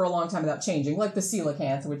lived for a long time without changing, like the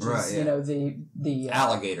coelacanth, which is, the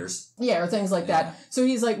alligators. Yeah, or things like that. So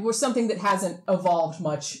he's like, well, something that hasn't evolved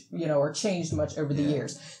much, or changed much over the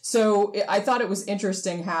years. So I thought it was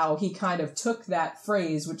interesting how he kind of took that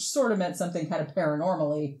phrase, which sort of meant something kind of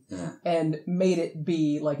paranormally, and made it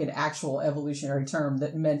be like an actual evolutionary term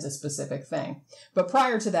that meant a specific thing. But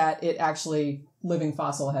prior to that, it actually... living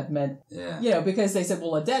fossil had meant, because they said,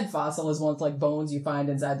 well, a dead fossil is one with like bones you find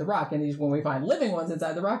inside the rock. And when we find living ones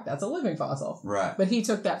inside the rock, that's a living fossil. Right. But he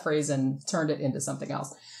took that phrase and turned it into something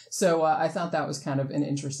else. So I thought that was kind of an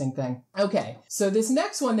interesting thing. Okay, so this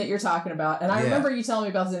next one that you're talking about, and I remember you telling me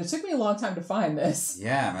about this, and it took me a long time to find this.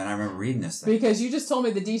 Yeah, man, I remember reading this thing. Because you just told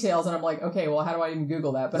me the details, and I'm like, okay, well, how do I even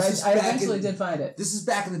Google that? But I eventually did find it. This is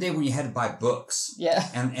back in the day when you had to buy books. Yeah.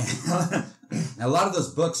 And a lot of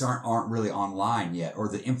those books aren't really online yet, or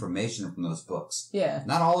the information from those books. Yeah.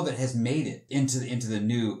 Not all of it has made it into the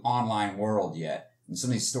new online world yet. And some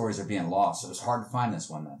of these stories are being lost, so it was hard to find this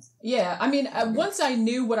one then. Yeah, I mean, once I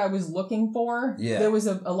knew what I was looking for, there was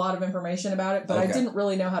a lot of information about it, but I didn't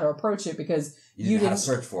really know how to approach it because you didn't know how to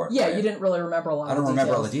search for it. Yeah, right? You didn't really remember a lot of details. I don't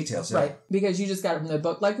remember all the details. Right, because you just got it from the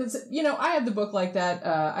book. Like, I have the book like that.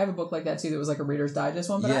 I have a book like that too that was like a Reader's Digest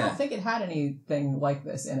one, but I don't think it had anything like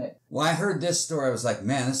this in it. Well, I heard this story. I was like,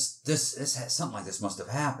 man, this something like this must have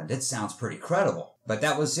happened. It sounds pretty credible. But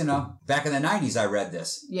that was, back in the 90s I read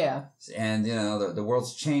this. Yeah. And, the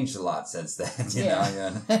world's changed a lot since then. You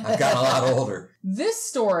know, I've gotten a lot older. This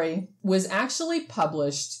story was actually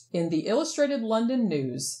published in the Illustrated London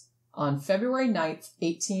News on February 9th,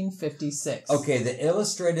 1856. Okay, the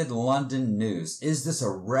Illustrated London News. Is this a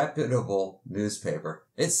reputable newspaper?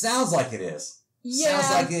 It sounds like it is. Yeah.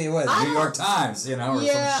 Sounds like it was New York Times, or some shit like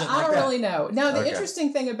that. I don't really know. Now, the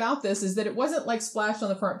interesting thing about this is that it wasn't like splashed on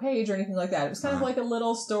the front page or anything like that. It was kind of like a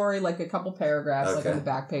little story, like a couple paragraphs, like on the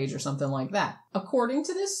back page or something like that. According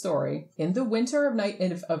to this story, in the winter of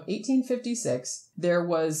 1856, there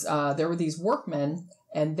were these workmen,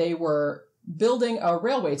 and they were building a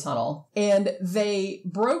railway tunnel, and they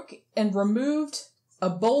broke and removed a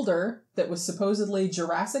boulder that was supposedly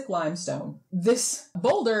Jurassic limestone. This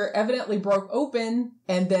boulder evidently broke open,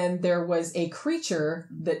 and then there was a creature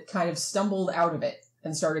that kind of stumbled out of it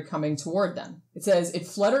and started coming toward them. It says it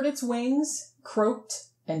fluttered its wings, croaked,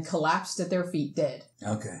 and collapsed at their feet dead.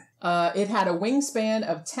 Okay. It had a wingspan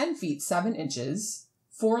of 10 feet 7 inches,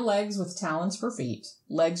 4 legs with talons for feet,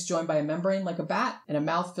 legs joined by a membrane like a bat, and a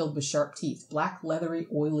mouth filled with sharp teeth, black, leathery,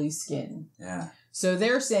 oily skin. Yeah. So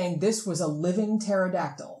they're saying this was a living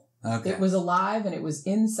pterodactyl. Okay. It was alive, and it was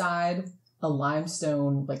inside a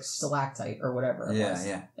limestone, like stalactite or whatever it was.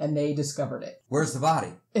 Yeah. And they discovered it. Where's the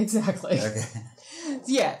body? Exactly. Okay.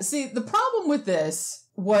 Yeah. See, the problem with this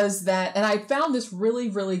was that, and I found this really,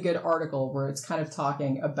 really good article where it's kind of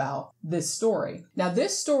talking about this story. Now,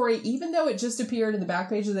 this story, even though it just appeared in the back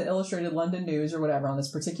page of the Illustrated London News or whatever on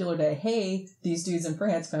this particular day, hey, these dudes in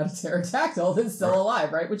France found a pterodactyl that's still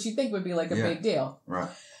alive, right? Which you think would be like a big deal. Right.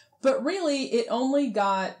 But really, it only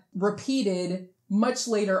got repeated much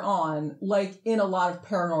later on, like in a lot of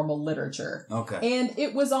paranormal literature. Okay. And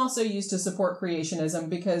it was also used to support creationism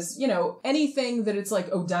because, anything that it's like,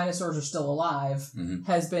 oh, dinosaurs are still alive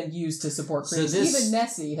has been used to support creation. Even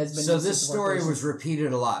Nessie has been used to support So this story was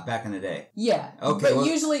repeated a lot back in the day? Yeah. Okay. But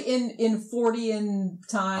usually in Fortean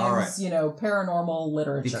times, paranormal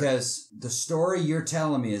literature. Because the story you're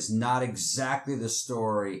telling me is not exactly the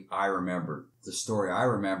story I remembered. The story I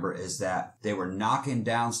remember is that they were knocking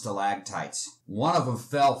down stalactites. One of them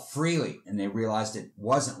fell freely, and they realized it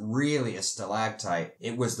wasn't really a stalactite.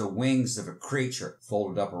 It was the wings of a creature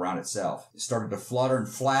folded up around itself. It started to flutter and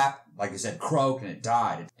flap, like you said, croak, and it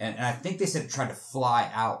died. And I think they said it tried to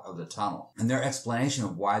fly out of the tunnel. And their explanation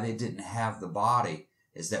of why they didn't have the body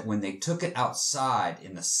is that when they took it outside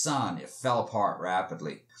in the sun, it fell apart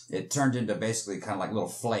rapidly. It turned into basically kind of like little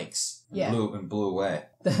flakes. And blew away.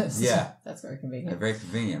 That's very convenient. Very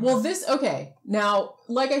convenient. Well, now,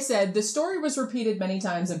 like I said, the story was repeated many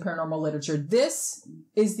times in paranormal literature. This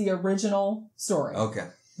is the original story. Okay.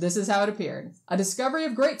 This is how it appeared. A discovery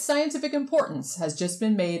of great scientific importance has just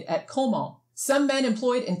been made at Caumont. Some men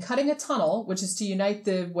employed in cutting a tunnel, which is to unite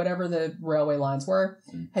whatever the railway lines were,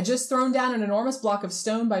 had just thrown down an enormous block of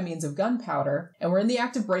stone by means of gunpowder and were in the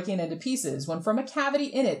act of breaking it into pieces when from a cavity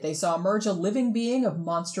in it they saw emerge a living being of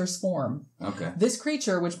monstrous form. Okay. This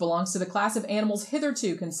creature, which belongs to the class of animals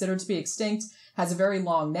hitherto considered to be extinct, has a very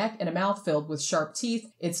long neck and a mouth filled with sharp teeth.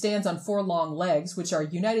 It stands on 4 long legs, which are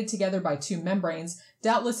united together by 2 membranes,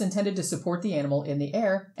 doubtless intended to support the animal in the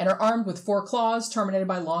air, and are armed with 4 claws terminated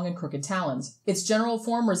by long and crooked talons. Its general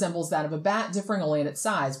form resembles that of a bat, differing only in its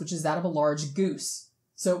size, which is that of a large goose.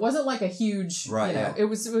 So it wasn't like a huge, it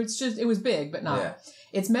was big, but not. Yeah.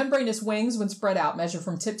 Its membranous wings, when spread out, measure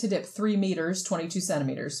from tip to tip 3 meters, 22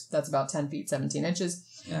 centimeters. That's about 10 feet, 17 inches.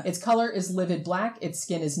 Yeah. Its color is livid black. Its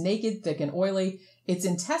skin is naked, thick, and oily. Its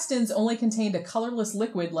intestines only contained a colorless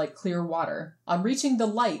liquid like clear water. On reaching the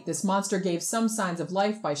light, this monster gave some signs of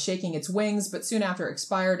life by shaking its wings, but soon after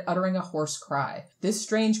expired, uttering a hoarse cry. This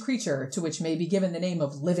strange creature, to which may be given the name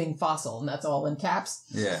of living fossil, and that's all in caps,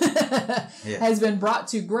 has been brought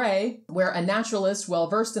to Gray, where a naturalist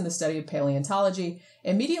well-versed in the study of paleontology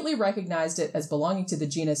immediately recognized it as belonging to the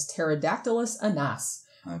genus Pterodactylus anas.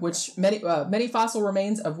 Okay. Which many fossil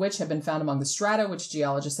remains of which have been found among the strata, which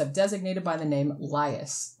geologists have designated by the name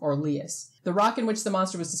lias or lias. The rock in which the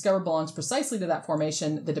monster was discovered belongs precisely to that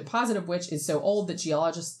formation, the deposit of which is so old that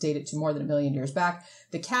geologists date it to more than 1 million years back.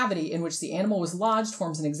 The cavity in which the animal was lodged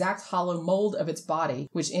forms an exact hollow mold of its body,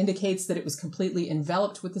 which indicates that it was completely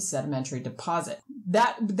enveloped with the sedimentary deposit.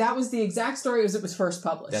 That was the exact story as it was first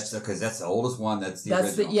published. That's because that's the oldest one. That's the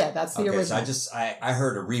original. That's the original. So I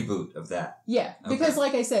heard a reboot of that. Yeah, because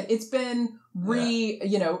like I said, it's been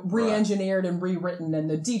re-engineered and rewritten, and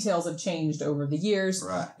the details have changed over the years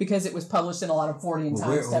because it was published in a lot of Fortean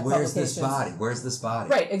Times publications. Where's this body?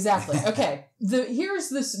 Right, exactly. Okay, here's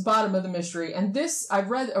this bottom of the mystery, and this, I've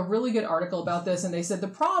read a really good article about this, and they said the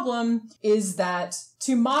problem is that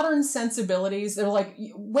to modern sensibilities, they're like,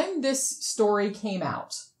 when this story came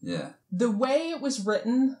out, the way it was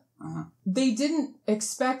written, they didn't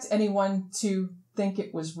expect anyone to think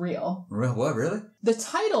it was real. What, really? The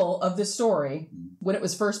title of the story, when it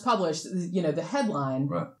was first published, the headline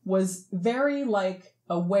was very like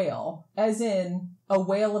a whale, as in a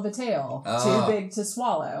whale of a tail, too big to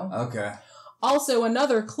swallow. Okay. Also,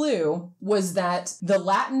 another clue was that the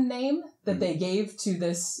Latin name that they gave to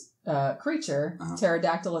this creature,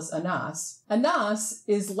 Pterodactylus anas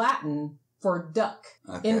is Latin for duck.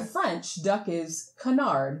 Okay. In French, duck is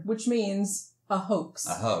canard, which means a hoax.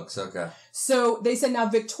 A hoax, okay. So they said now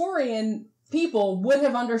Victorian people would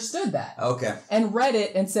have understood that. Okay. And read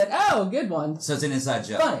it and said, oh, good one. So it's an inside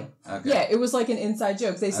joke. Funny. Okay. Yeah, it was like an inside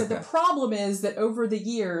joke. They said the problem is that over the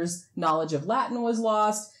years, knowledge of Latin was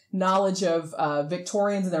lost, knowledge of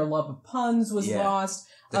Victorians and their love of puns was lost.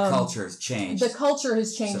 The culture has changed. The culture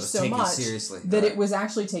has changed so much that it was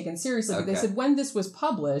actually taken seriously. But they said when this was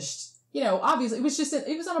published, obviously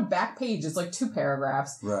it was on a back page. It's like 2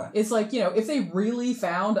 paragraphs. Right. It's like, if they really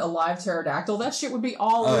found a live pterodactyl, that shit would be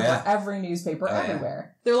all over every newspaper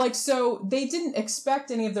everywhere. They're like, so they didn't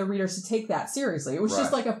expect any of their readers to take that seriously. It was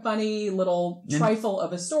just like a funny little trifle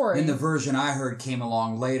of a story. And the version I heard came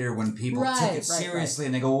along later when people took it seriously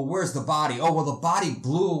and they go, well, where's the body? Oh, well, the body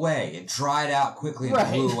blew away. It dried out quickly and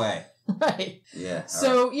it blew away. Right. Yeah.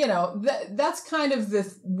 So, that's kind of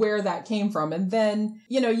where that came from. And then,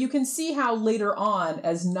 you can see how later on,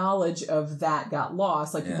 as knowledge of that got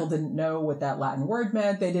lost, like people didn't know what that Latin word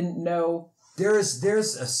meant. They didn't know. There's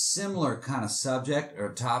a similar kind of subject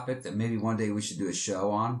or topic that maybe one day we should do a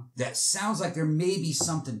show on that sounds like there may be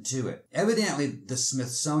something to it. Evidently, the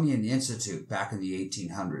Smithsonian Institute back in the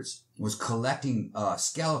 1800s was collecting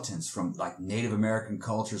skeletons from like Native American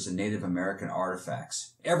cultures and Native American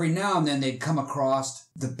artifacts. Every now and then they'd come across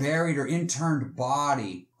the buried or interned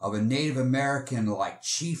body of a Native American like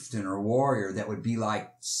chieftain or warrior that would be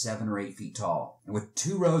like 7 or 8 feet tall and with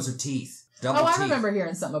 2 rows of teeth. I remember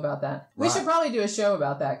hearing something about that. We should probably do a show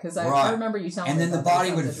about that because I remember you telling me. And then the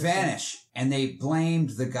body would vanish, and they blamed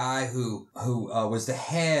the guy who was the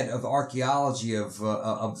head of archaeology of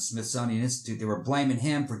the Smithsonian Institute. They were blaming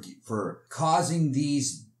him for causing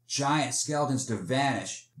these giant skeletons to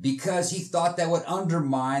vanish because he thought that would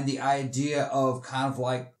undermine the idea of kind of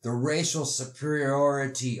like the racial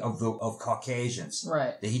superiority of Caucasians.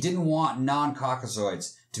 Right. That he didn't want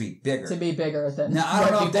non-Caucasoids to be bigger. To be bigger than now, I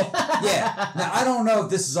don't know. Now I don't know if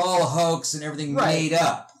this is all a hoax and everything made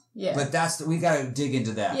up. Yeah. But we got to dig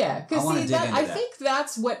into that. Yeah, because I think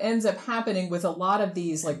that's what ends up happening with a lot of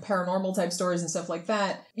these like paranormal type stories and stuff like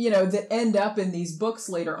that. That end up in these books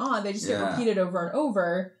later on. They just get repeated over and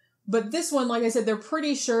over. But this one, like I said, they're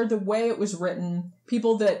pretty sure the way it was written,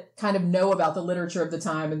 people that kind of know about the literature of the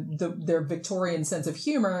time and their Victorian sense of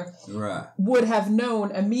humor would have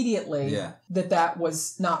known immediately that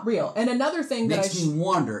was not real. And another thing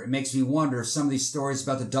it makes me wonder some of these stories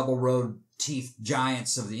about the double-road teeth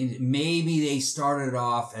giants of maybe they started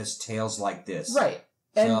off as tales like this. Right.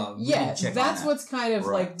 And So, that's what's kind of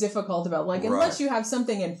Right. like difficult about like unless you have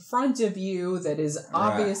something in front of you that is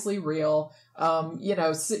obviously real.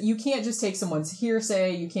 So you can't just take someone's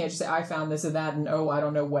hearsay. You can't just say, I found this and that, and I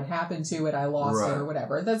don't know what happened to it. I lost it or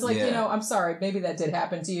whatever. That's like, I'm sorry, maybe that did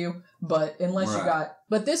happen to you, but unless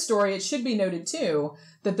but this story, it should be noted too,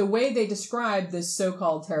 that the way they describe this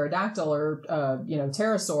so-called pterodactyl or,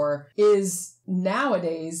 pterosaur is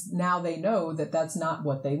nowadays, now they know that that's not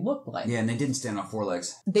what they look like. Yeah, and they didn't stand on 4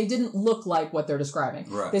 legs. They didn't look like what they're describing.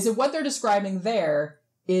 Right. They said what they're describing there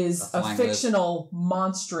is a fictional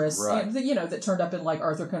monstrous, that turned up in like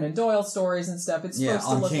Arthur Conan Doyle stories and stuff. It's supposed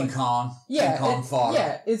to look King like Kong. Yeah, King Kong fodder.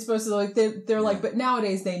 Yeah, it's supposed to look. They're like, but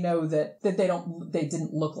nowadays they know that they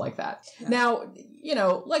didn't look like that. Yeah. Now,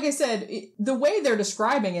 like I said, the way they're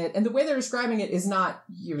describing it, is not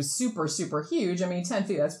super super huge. I mean, 10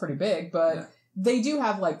 feet, that's pretty big, but. Yeah. They do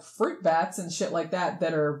have like fruit bats and shit like that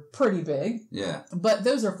are pretty big. Yeah. But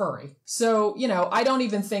those are furry. So, I don't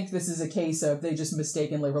even think this is a case of they just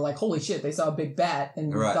mistakenly were like, holy shit, they saw a big bat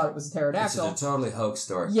and thought it was a pterodactyl. It's a totally hoax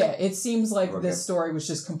story. Yeah, it seems like this story was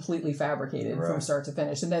just completely fabricated from start to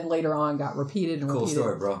finish. And then later on got repeated and repeated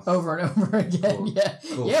story, bro. Over and over again. Cool. Yeah.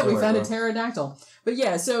 Cool yeah, story, we found bro. a pterodactyl. But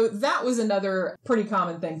yeah, so that was another pretty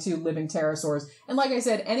common thing too, living pterosaurs. And like I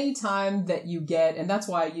said, any time that you get, and that's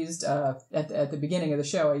why I used, at the beginning of the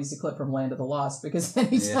show, I used a clip from Land of the Lost, because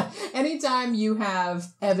anytime you have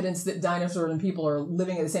evidence that dinosaurs and people are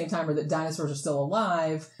living at the same time or that dinosaurs are still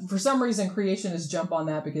alive, for some reason creationists jump on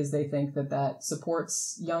that because they think that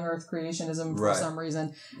supports young Earth creationism for some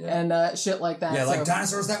reason, and shit like that. Yeah, like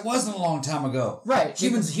dinosaurs, that wasn't a long time ago. Right.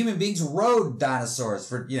 Human beings rode dinosaurs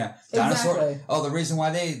for, dinosaur. Exactly. Oh, the reason why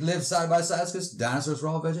they live side by side is because dinosaurs were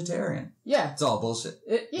all vegetarian. Yeah. It's all bullshit.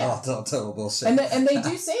 It's all total bullshit. And they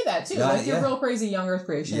do say that too. Like you're real crazy young Earth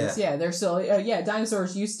creationists. Yeah, they're still,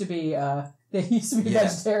 dinosaurs used to be,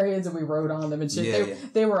 vegetarians and we rode on them and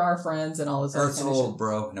shit. They were our friends and all this other Earth's kind of old, shit.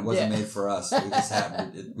 bro, and it wasn't made for us. We just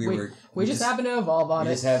happened. We just happened to evolve on it.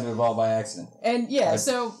 We just happened to evolve by accident. And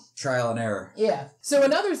so trial and error. Yeah. So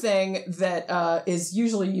another thing that is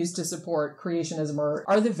usually used to support creationism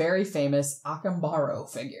are the very famous Acambaro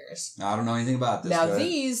figures. I don't know anything about this. Now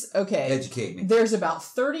these, educate me. There's about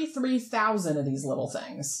 33,000 of these little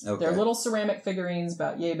things. Okay. They're little ceramic figurines,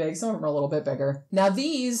 about yay big. Some of them are a little bit bigger. Now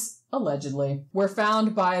these, allegedly, were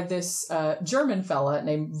found by this German fella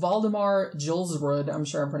named Waldemar Julsrud. I'm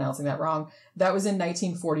sure I'm pronouncing that wrong. That was in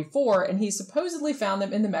 1944, and he supposedly found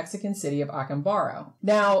them in the Mexican city of Acambaro.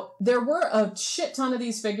 Now, there were a shit ton of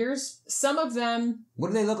these figures. Some of them... What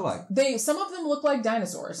do they look like? Some of them look like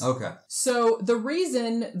dinosaurs. Okay. So the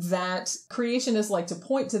reason that creationists like to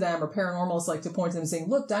point to them, or paranormalists like to point to them saying,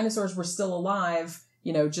 look, dinosaurs were still alive,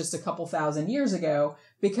 just a couple thousand years ago,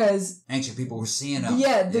 because ancient people were seeing them.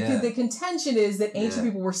 Yeah, the contention is that ancient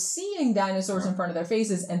people were seeing dinosaurs in front of their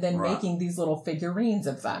faces and then making these little figurines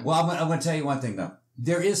of them. Well, I'm going to tell you one thing, though.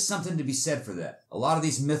 There is something to be said for that. A lot of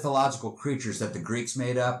these mythological creatures that the Greeks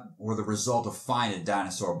made up were the result of finding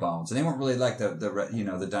dinosaur bones. And they weren't really like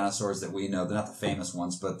the dinosaurs that we know. They're not the famous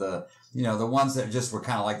ones, but the ones that just were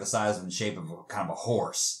kind of like the size and shape of kind of a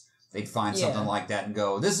horse. They'd find something like that and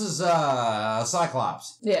go, this is a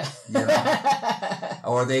cyclops. Yeah.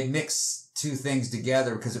 Or they'd mix two things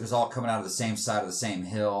together because it was all coming out of the same side of the same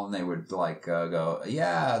hill, and they would go,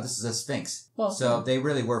 yeah, this is a sphinx. Well, so they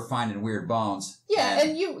really were finding weird bones. Yeah,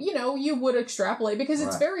 and you would extrapolate, because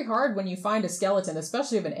it's very hard when you find a skeleton,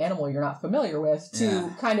 especially of an animal you're not familiar with,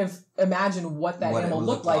 to kind of imagine what that animal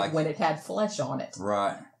looked like when it had flesh on it.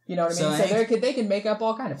 Right. You know what I mean? So they can make up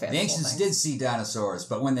all kind of fancy things. The ancients did see dinosaurs,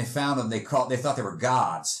 but when they found them, they thought they were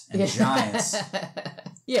gods and giants.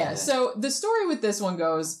 Yeah, so the story with this one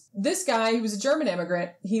goes, this guy, he was a German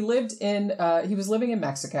immigrant. He was living in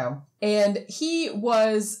Mexico, and he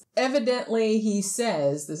was evidently, he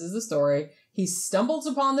says, this is the story, he stumbles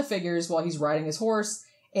upon the figures while he's riding his horse,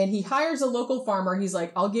 and he hires a local farmer. He's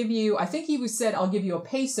like, I'll give you a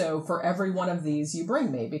peso for every one of these you bring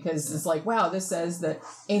me. Because it's like, wow, this says that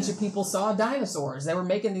ancient people saw dinosaurs. They were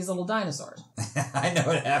making these little dinosaurs. I know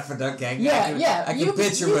what happened, okay? I can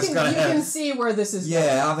picture what's going to happen. You can see where this is going.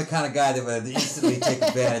 Yeah, I'm the kind of guy that would instantly take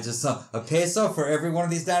advantage of a peso for every one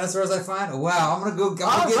of these dinosaurs I find? Wow, I'm going to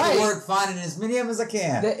get to work finding as many of them as I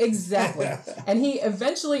can. Exactly. And he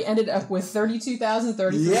eventually ended up with 32,000.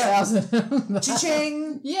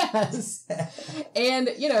 Cha-ching! Yes. And,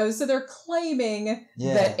 you know, so they're claiming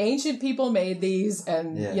that ancient people made these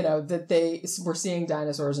and, you know, that they were seeing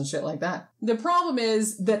dinosaurs and shit like that. The problem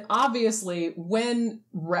is that obviously when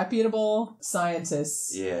reputable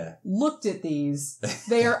scientists looked at these,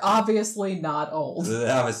 they are obviously not old.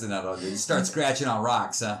 They're obviously not old. You start scratching on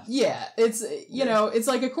rocks, huh? Yeah. It's, you know, it's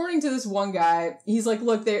like according to this one guy, he's like,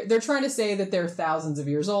 look, they're trying to say that they're thousands of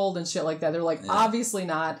years old and shit like that. They're like, obviously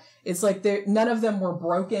not. It's like none of them were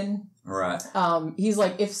broken. Right. He's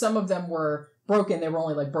like, if some of them were broken, they were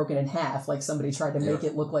only like broken in half. Like somebody tried to make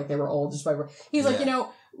it look like they were old just by. He's like, you know,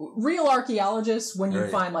 real archaeologists, when you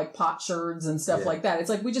find like potsherds and stuff like that, it's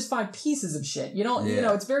like we just find pieces of shit. You don't, you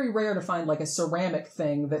know, it's very rare to find like a ceramic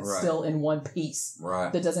thing that's still in one piece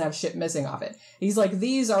that doesn't have shit missing off it. He's like,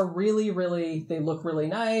 these are really, really, they look really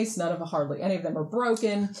nice. Hardly any of them are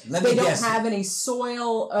broken. They don't have any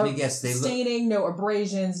soil staining, no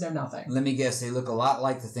abrasions, no nothing. Let me guess, they look a lot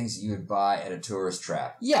like the things that you would buy at a tourist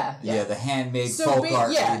trap. Yeah, the handmade folk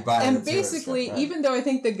art that you'd buy at a tourist trap. And basically, even though I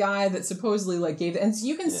think the guy that supposedly like gave it, and so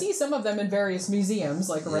you can see some of them in various museums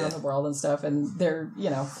like around the world and stuff, and they're, you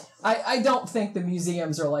know, I don't think the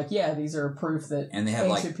museums are like, these are proof that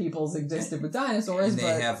ancient peoples existed with dinosaurs. And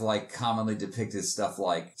they have like commonly depicted stuff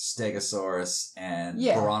like Stegosaurus and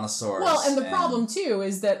Brontosaurus. Well, and the problem too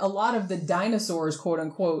is that a lot of the dinosaurs, quote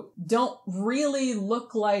unquote, don't really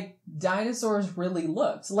look like dinosaurs really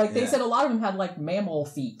looked. Like they said a lot of them had like mammal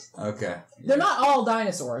feet. Okay. They're not all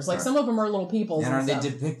dinosaurs. Like some of them are little peoples. And are they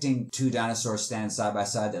depicting two dinosaurs standing side by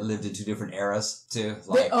side that lived in two different eras too?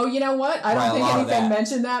 Like, you know what? I don't think anything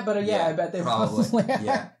mentioned that, but I bet they probably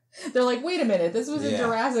are. They're like, wait a minute, this was a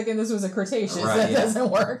Jurassic and this was a Cretaceous. That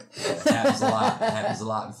doesn't work. It happens a lot. It happens a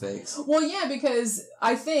lot in fakes. Well, yeah, because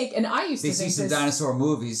I think, and I used to think they see some dinosaur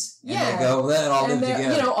movies, and they go, that all lived together.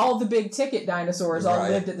 You know, all the big ticket dinosaurs all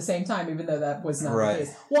lived at the same time, even though that was not the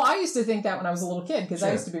case. Well, I used to think that when I was a little kid, because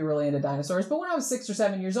I used to be really into dinosaurs. But when I was 6 or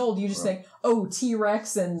 7 years old, you just think, oh,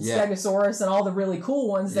 T-Rex and Stegosaurus and all the really cool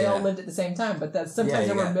ones, they all lived at the same time. But sometimes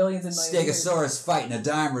there were millions and millions of years. Stegosaurus fighting a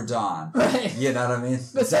Dimerdon. Right. You know what I mean?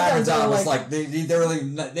 But Dimerdon was like, they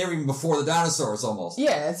were even before the dinosaurs almost.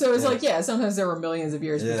 Yeah, so it's like, sometimes there were millions of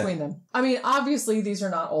years between them. I mean, obviously these are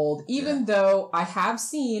not old, even though I have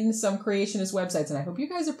seen some creationist websites, and I hope you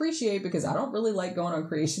guys appreciate, because I don't really like going on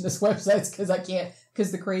creationist websites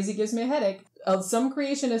because the crazy gives me a headache. Some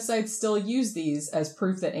creationist sites still use these as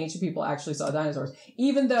proof that ancient people actually saw dinosaurs.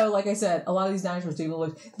 Even though, like I said, a lot of these dinosaurs do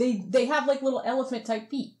look, they have like little elephant type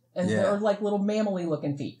feet. And they're like little mammal-y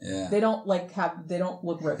looking feet. Yeah. They don't look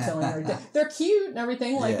reptilian or anything. They're cute and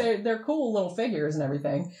everything. Like they're cool little figures and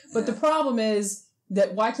everything. But the problem is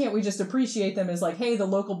that why can't we just appreciate them as like, hey,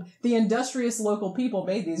 the industrious local people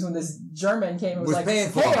made these when this German came and was like, hey,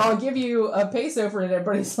 I'll give you a peso for it.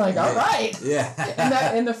 Everybody's like, all right. Yeah.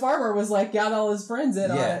 and the farmer was like, got all his friends in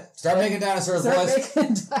on it. Start making dinosaurs, boys.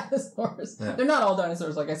 Making dinosaurs. Yeah. They're not all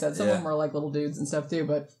dinosaurs, like I said. Some of them are like little dudes and stuff too.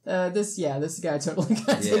 But this guy totally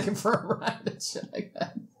got taken for a ride and shit like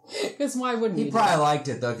that. Because why wouldn't he? He probably liked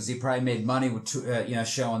it though, because he probably made money with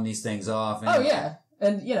showing these things off.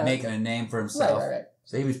 And, and making a name for himself. Right.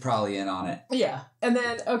 So he was probably in on it. Yeah. And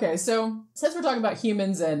then, okay, so since we're talking about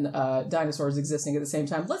humans and dinosaurs existing at the same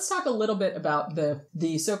time, let's talk a little bit about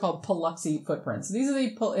the so-called Paluxy footprints. These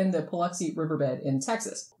are in the Paluxy Riverbed in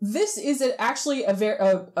Texas. This is actually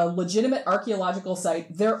a legitimate archaeological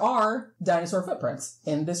site. There are dinosaur footprints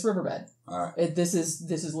in this riverbed. All right. This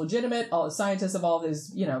is legitimate. All the scientists of all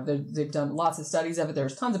this, they've done lots of studies of it.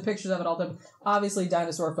 There's tons of pictures of it. All the obviously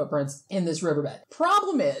dinosaur footprints in this riverbed.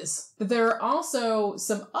 Problem is that there are also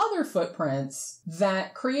some other footprints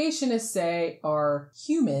that creationists say are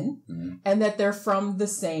human and that they're from the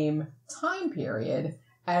same time period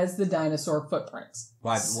as the dinosaur footprints.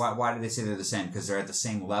 Why do they say they're the same? Because they're at the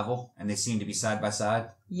same level and they seem to be side by side?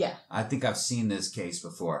 Yeah. I think I've seen this case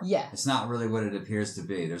before. Yeah. It's not really what it appears to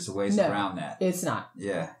be. There's a ways around that. It's not.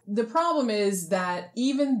 Yeah. The problem is that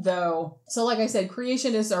even though, so like I said,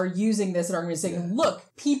 creationists are using this and are going to say, look,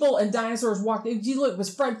 people and dinosaurs walked, look, it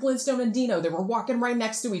was Fred Flintstone and Dino. They were walking right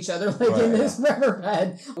next to each other in this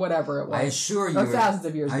riverbed. Whatever it was. I assure you. Or thousands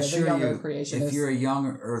of years ago. They're young Earth creationists. If you're a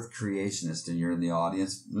young Earth creationist and you're in the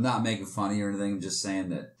audience, I'm not making fun of you or anything, I'm just saying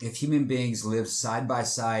that if human beings lived side by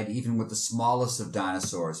side, even with the smallest of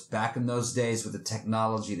dinosaurs, back in those days with the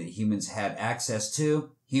technology that humans had access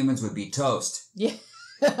to, humans would be toast. Yeah.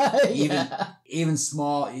 Even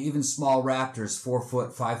small raptors, 4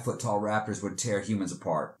 foot, 5 foot tall raptors would tear humans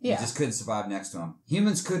apart. Yeah. You just couldn't survive next to them.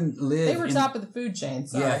 Humans couldn't live. They were top of the food chain.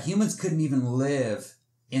 Sorry. Yeah, humans couldn't even live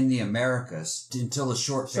in the Americas until the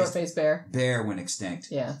short-faced bear went extinct.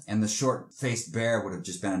 Yeah. And the short-faced bear would have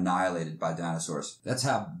just been annihilated by dinosaurs. That's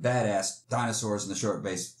how badass dinosaurs and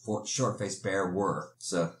the short-faced bear were.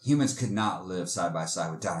 So humans could not live side by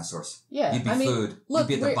side with dinosaurs. Yeah. You'd be food. Look,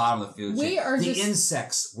 You'd be at the bottom of the food chain. The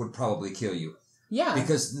insects would probably kill you. Yeah.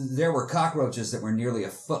 Because there were cockroaches that were nearly a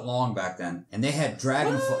foot long back then. And they had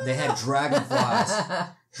dragonflies.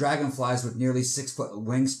 Dragonflies with nearly 6 foot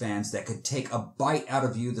wingspans that could take a bite out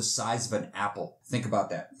of you the size of an apple. Think about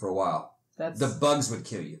that for a while. The bugs would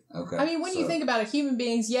kill you. Okay. I mean, when you think about it, human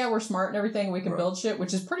beings, we're smart and everything. We can build shit,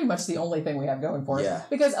 which is pretty much the only thing we have going for us. Yeah.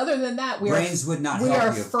 Because other than that, we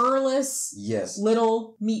are furless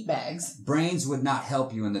little meat bags. Brains would not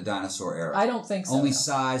help you in the dinosaur era. I don't think so. Only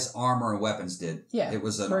size, armor, and weapons did. Yeah. It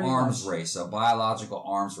was an arms race, a biological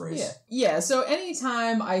arms race. Yeah. Yeah. So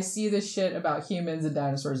anytime I see this shit about humans and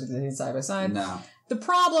dinosaurs existing side by side. No. The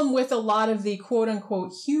problem with a lot of the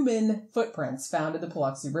quote-unquote human footprints found in the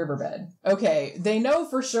Paluxy Riverbed. Okay, they know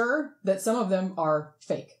for sure that some of them are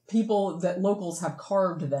fake. People that locals have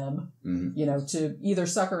carved them, to either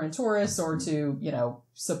sucker in tourists or to,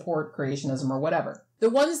 support creationism or whatever. The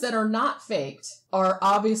ones that are not faked are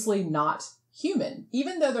obviously not human.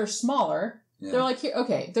 Even though they're smaller, they're like,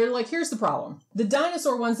 here's the problem. The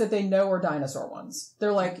dinosaur ones that they know are dinosaur ones.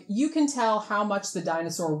 They're like, you can tell how much the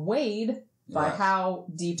dinosaur weighed by how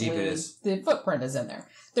deeply the footprint is in there.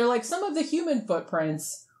 They're like, some of the human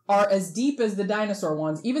footprints are as deep as the dinosaur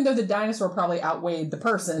ones, even though the dinosaur probably outweighed the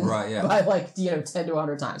person by 10 to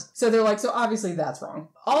 100 times. So they're like, so obviously that's wrong.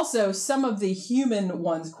 Also, some of the human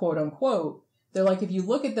ones, quote unquote, they're like, if you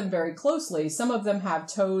look at them very closely, some of them have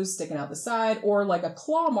toes sticking out the side or like a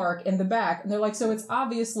claw mark in the back. And they're like, so it's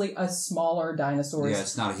obviously a smaller dinosaur's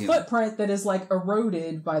it's not a human footprint that is like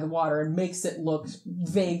eroded by the water and makes it look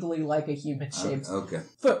vaguely like a human-shaped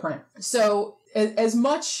footprint. So as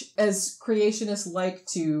much as creationists like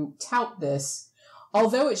to tout this,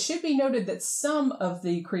 although it should be noted that some of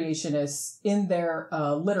the creationists in their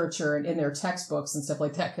literature and in their textbooks and stuff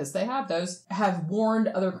like that, because they have those, have warned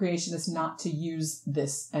other creationists not to use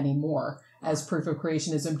this anymore as proof of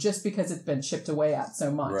creationism just because it's been chipped away at so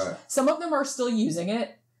much. Right. Some of them are still using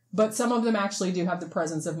it, but some of them actually do have the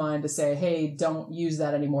presence of mind to say, hey, don't use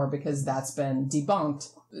that anymore because that's been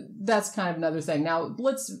debunked. That's kind of another thing. Now,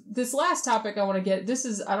 this last topic I want to get,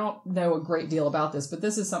 I don't know a great deal about this, but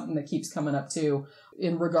this is something that keeps coming up too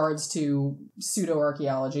in regards to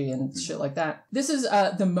pseudo-archaeology and shit like that. This is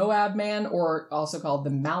the Moab man, or also called the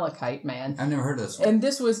Malachite man. I've never heard of this one. And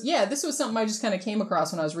this was something I just kind of came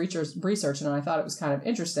across when I was researching, and I thought it was kind of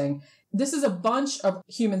interesting. This is a bunch of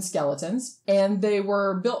human skeletons, and they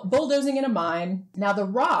were bulldozing in a mine. Now, the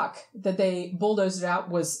rock that they bulldozed out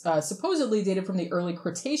was supposedly dated from the early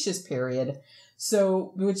Cretaceous period,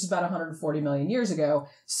 which is about 140 million years ago.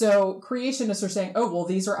 So creationists are saying, oh, well,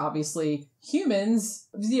 these are obviously humans.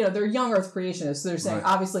 They're young Earth creationists. So they're saying,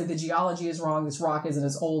 obviously, the geology is wrong. This rock isn't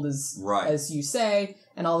as old as you say,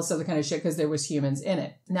 and all this other kind of shit because there was humans in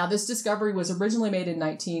it. Now, this discovery was originally made in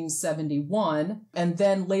 1971, and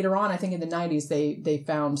then later on, I think in the 90s, they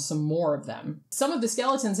found some more of them. Some of the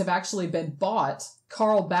skeletons have actually been bought.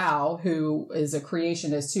 Carl Bow, who is a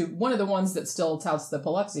creationist, one of the ones that still touts the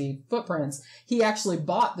Paluxy footprints, he actually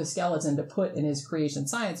bought the skeleton to put in his Creation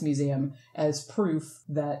Science Museum as proof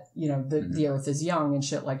that, the Earth is young and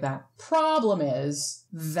shit like that. Problem is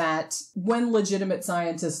that when legitimate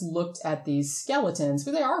scientists looked at these skeletons,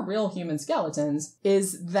 but they are real human skeletons,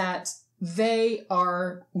 is that they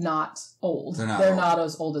are not old. They're not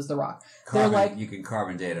as old as the rock. You can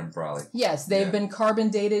carbon date them probably. Yes, they've been carbon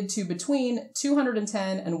dated to between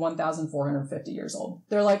 210 and 1,450 years old.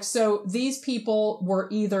 They're like, so these people were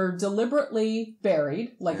either deliberately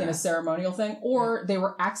buried, like in a ceremonial thing, or they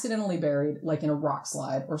were accidentally buried, like in a rock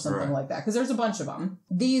slide or something like that. Because there's a bunch of them.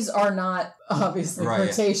 These are not obviously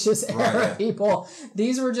Cretaceous era people.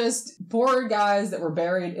 These were just poor guys that were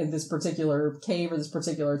buried in this particular cave or this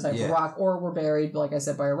particular type of rock, or were buried, like I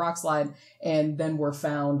said, by a rock slide, and then were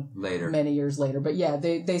found many years later. But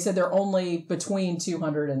they said they're only between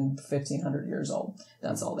 200 and 1,500 years old.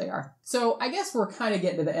 That's all they are. So I guess we're kind of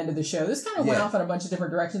getting to the end of the show. This kind of went off in a bunch of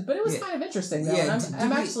different directions, but it was kind of interesting, though. And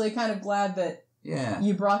I'm actually kind of glad that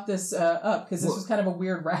you brought this up, because this was kind of a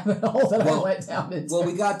weird rabbit hole that I went down into. Well,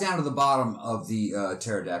 we got down to the bottom of the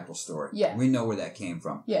pterodactyl story. Yeah. We know where that came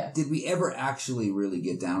from. Yeah. Did we ever actually really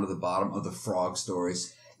get down to the bottom of the frog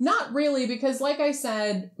stories? Not really, because like I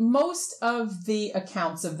said, most of the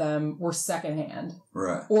accounts of them were secondhand.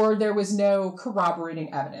 Right. Or there was no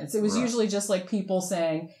corroborating evidence. It was usually just like people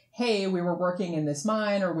saying, hey, we were working in this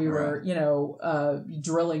mine, or we were,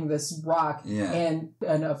 drilling this rock, and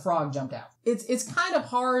a frog jumped out. it's kind of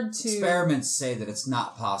hard to... Experiments say that it's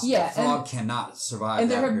not possible. Yeah, a frog cannot survive. And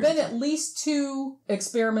there that have period been of time. at least 2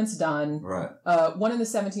 experiments done. Right. One in the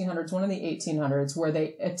 1700s, one in the 1800s, where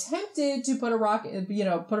they attempted to put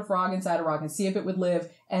a frog inside a rock and see if it would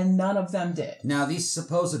live, and none of them did. Now, these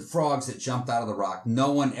supposed frogs that jumped out of the rock,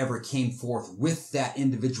 no one ever came forth with that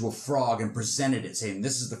individual frog and presented it, saying,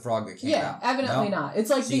 this is the frog that came out. Yeah, evidently not. It's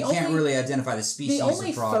like so you can't really identify the species the only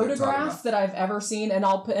of frog they're talking photograph about. that I've ever seen, and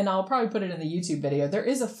I'll probably put it in the YouTube video. There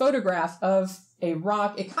is a photograph of a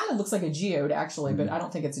rock. It kind of looks like a geode, actually, but I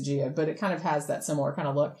don't think it's a geode. But it kind of has that similar kind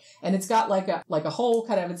of look, and it's got like a hole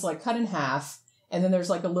kind of. It's like cut in half, and then there's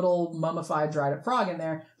like a little mummified, dried up frog in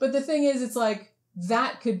there. But the thing is, it's like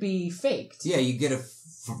that could be faked. Yeah, you get a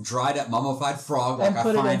dried up mummified frog like I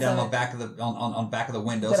find on the back of the on back of the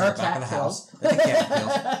windows on the back of the house that the cat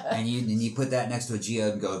kills, and you put that next to a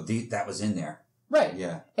geode and go, that was in there. Right.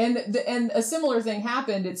 Yeah. And a similar thing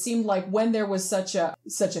happened. It seemed like when there was such a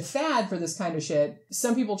fad for this kind of shit,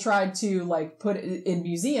 some people tried to like put it in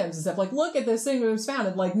museums and stuff. Like, look at this thing that was found.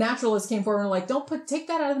 And like naturalists came forward and were like, take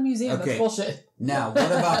that out of the museum. Okay. That's bullshit. Now,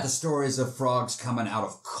 what about the stories of frogs coming out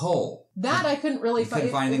of coal? That I couldn't really find.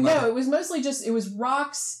 Couldn't find anything about it was mostly it was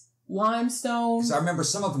rocks, limestone. Because I remember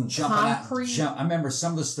some of them jumping concrete. I remember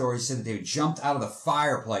some of the stories said that they jumped out of the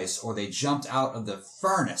fireplace or they jumped out of the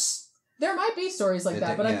furnace. There might be stories like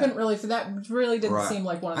that, but I couldn't really, for that really didn't seem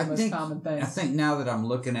like one of the most common things. I think now that I'm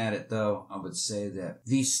looking at it, though, I would say that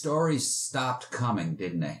these stories stopped coming,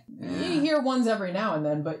 didn't they? Yeah. You hear ones every now and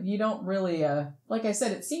then, but you don't really, like I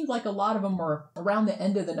said, it seemed like a lot of them were around the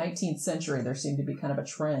end of the 19th century. There seemed to be kind of a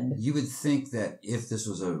trend. You would think that if this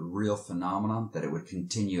was a real phenomenon, that it would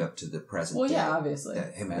continue up to the present day. Well, yeah, obviously.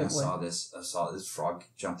 That, hey, man, I saw this frog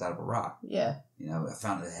jumped out of a rock. Yeah. I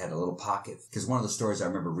found it had a little pocket. Because one of the stories I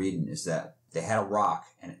remember reading is that they had a rock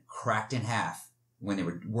and it cracked in half when they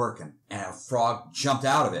were working, and a frog jumped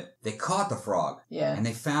out of it. They caught the frog. Yeah. And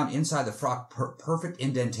they found inside the frog perfect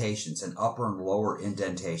indentations, an upper and lower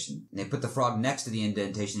indentation. And they put the frog next to the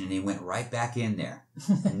indentation, and he went right back in there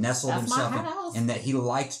and nestled himself in, and that he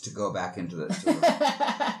liked to go back into the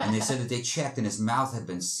and they said that they checked, and his mouth had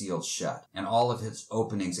been sealed shut, and all of his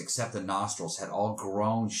openings except the nostrils had all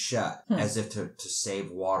grown shut as if to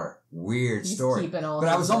save water. Weird story. But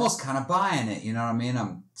I was almost kind of buying it, you know what I mean?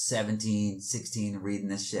 I'm 17, 16 reading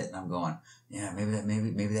this shit, and I'm going, yeah,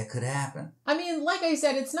 maybe that could happen. I mean, like I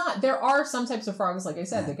said, it's not. There are some types of frogs, like I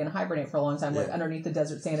said, that can hibernate for a long time, like underneath the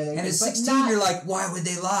desert sand. And at 16, you're like, why would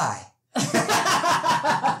they lie?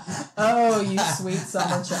 Oh, you sweet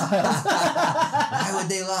summer child. Why would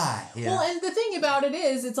they lie? Yeah. Well, and the thing about it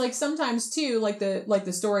is, it's like sometimes too, like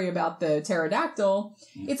the story about the pterodactyl,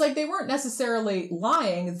 it's like they weren't necessarily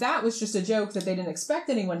lying. That was just a joke that they didn't expect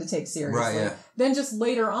anyone to take seriously. Right, yeah. Then just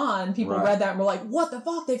later on, people read that and were like, what the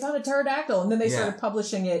fuck? They found a pterodactyl. And then they started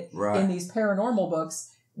publishing it in these paranormal books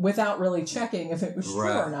without really checking if it was true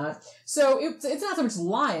or not. So it's not so much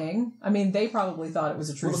lying. I mean, they probably thought it was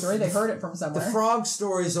a true story. They heard it from somewhere. The frog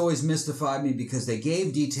stories always mystified me because they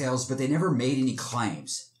gave details, but they never made any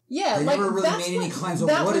claims. Yeah, they never really made any claims.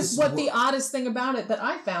 That was the oddest thing about it that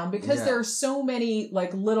I found, because there are so many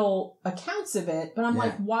like little accounts of it. But I'm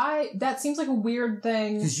like, why? That seems like a weird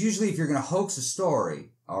thing. Because usually, if you're going to hoax a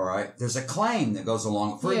story, all right, there's a claim that goes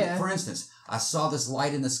along. For instance, I saw this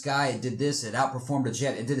light in the sky. It did this. It outperformed a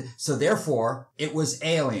jet. It did. So therefore, it was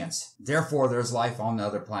aliens. Therefore, there's life on the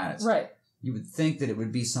other planets. Right. You would think that it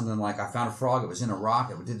would be something like, I found a frog, it was in a rock,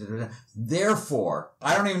 it would... Therefore,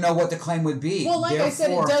 I don't even know what the claim would be. Well, like I said,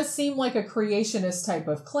 it does seem like a creationist type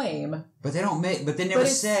of claim. But they never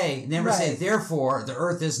say, therefore, the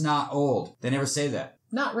earth is not old. They never say that.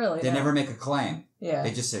 Not really. They never make a claim. Yeah.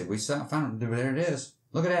 They just say, we found it, there it is.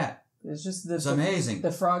 Look at that. It's amazing.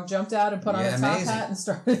 The frog jumped out and put on a top hat and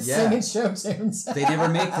started singing show tunes. They never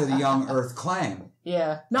make the young earth claim.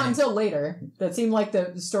 Yeah, not until later. That seemed like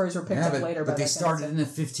the stories were picked up later. But they started in the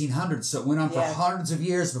 1500s, so it went on for hundreds of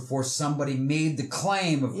years before somebody made the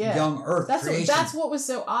claim of young Earth creation. That's what was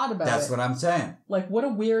so odd about it. That's what I'm saying. Like, what a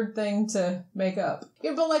weird thing to make up.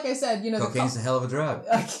 Yeah, but like I said, cocaine's a hell of a drug.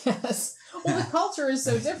 I guess. Well, the culture is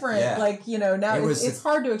so different. Like, now it's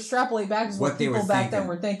hard to extrapolate back to what people back then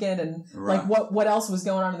were thinking, and like what else was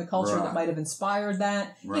going on in the culture that might have inspired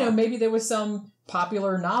that. Maybe there was some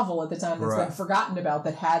popular novel at the time that's been forgotten about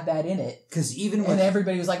that had that in it. Because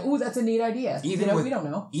everybody was like, "Ooh, that's a neat idea." We don't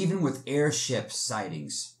know. Even with airship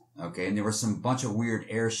sightings, okay, and there were some bunch of weird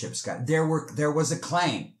airships. There was a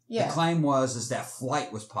claim. Yeah. The claim was that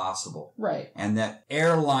flight was possible. Right. And that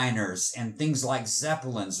airliners and things like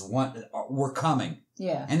Zeppelins were coming.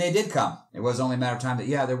 Yeah. And they did come. It was only a matter of time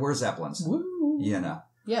that, there were Zeppelins. Woo.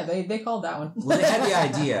 Yeah, they called that one. Well, they had the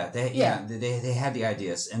idea. They Yeah. had the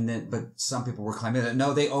ideas, but some people were claiming that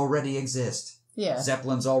no, they already exist. Yeah.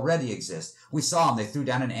 Zeppelins already exist. We saw them. They threw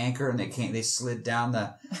down an anchor and they slid down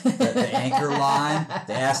the anchor line.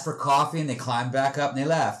 They asked for coffee and they climbed back up and they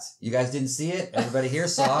left. You guys didn't see it? Everybody here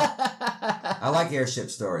saw it? I like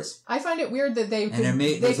airship stories. I find it weird that they can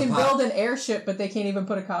build an airship, but they can't even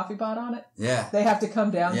put a coffee pot on it. Yeah. They have to come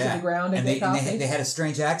down to the ground and get coffee. And they had a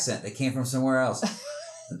strange accent. They came from somewhere else.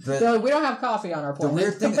 But so we don't have coffee on our plane.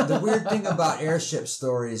 The weird thing about airship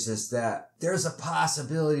stories is that there's a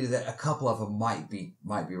possibility that a couple of them might be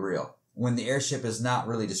real. When the airship is not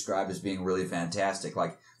really described as being really fantastic,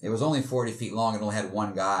 like it was only 40 feet long and only had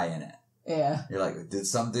one guy in it. Yeah. You're like, did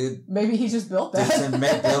some dude? Maybe he just built that.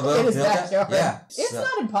 Build his backyard. Yeah. It's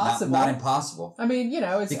not impossible. Not impossible. I mean,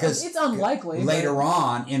 it's unlikely. Later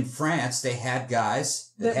on in France, they had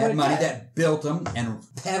guys that had money that built them and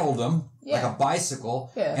pedaled them like a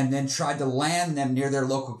bicycle and then tried to land them near their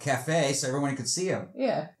local cafe so everyone could see them.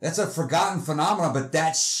 Yeah. That's a forgotten phenomenon, but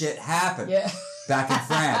that shit happened back in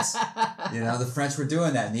France. The French were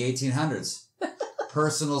doing that in the 1800s.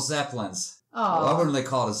 Personal Zeppelins. Oh. Well, I wouldn't really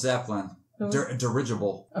call it a Zeppelin.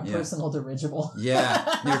 Dirigible. A personal dirigible.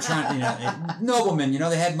 Yeah. They were trying, noblemen,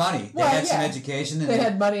 they had money. They had some education. And they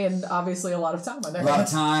had money and obviously a lot of time on their hands. A lot of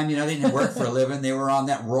time, they didn't work for a living. They were on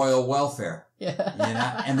that royal welfare.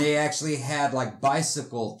 Yeah. And they actually had like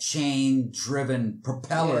bicycle chain driven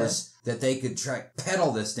propellers that they could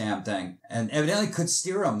pedal this damn thing, and evidently could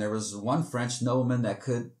steer them. There was one French nobleman that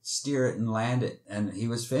could steer it and land it, and he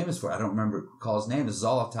was famous for it. I don't recall his name. This is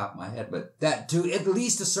all off the top of my head, but that to at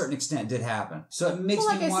least a certain extent did happen. So it makes me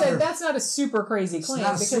wonder. Like I said, that's not a super crazy claim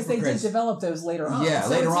because they did develop those later on. Yeah, so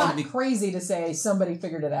later on. It's not crazy to say somebody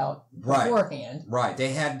figured it out beforehand. Right.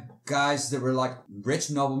 They had guys that were like rich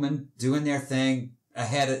noblemen doing their thing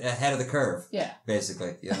ahead of the curve. Yeah.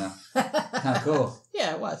 Basically, kind of cool.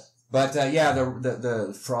 Yeah, it was. But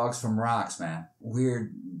the frogs from rocks, man,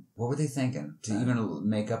 weird. What were they thinking to even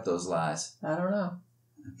make up those lies? I don't know.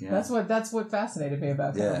 Yeah. That's what fascinated me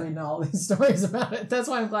about kind of reading all these stories about it. That's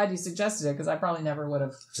why I'm glad you suggested it because I probably never would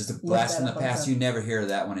have. Just a blast from the past. You never hear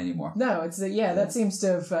that one anymore. No, it's that seems to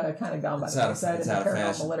have kind of gone by the wayside in the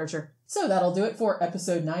paranormal literature. So that'll do it for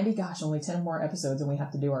episode 90. Gosh, only 10 more episodes and we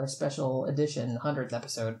have to do our special edition 100th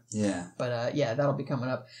episode. Yeah. But that'll be coming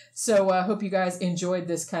up. So I hope you guys enjoyed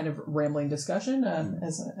this kind of rambling discussion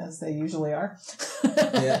as they usually are.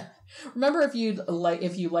 Yeah. Remember, if you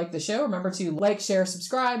like the show, remember to like, share,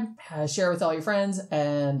 subscribe, share with all your friends,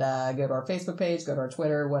 and go to our Facebook page, go to our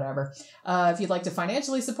Twitter, whatever. If you'd like to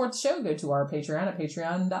financially support the show, go to our Patreon at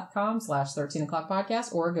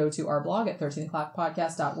patreon.com/13o'clockpodcast, or go to our blog at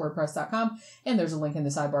 13o'clockpodcast.wordpress.com, and there's a link in the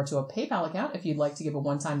sidebar to a PayPal account if you'd like to give a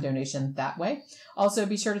one-time donation that way. Also,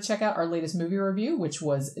 be sure to check out our latest movie review, which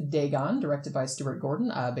was Dagon, directed by Stuart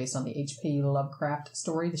Gordon, based on the H.P. Lovecraft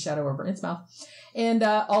story, The Shadow Over Innsmouth. And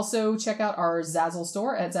also check out our Zazzle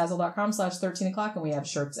store at zazzle.com/13o'clock, and we have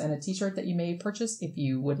shirts and a t-shirt that you may purchase if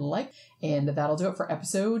you would like. And that'll do it for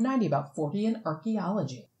episode 90 about Fortean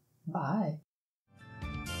Archaeology. Bye.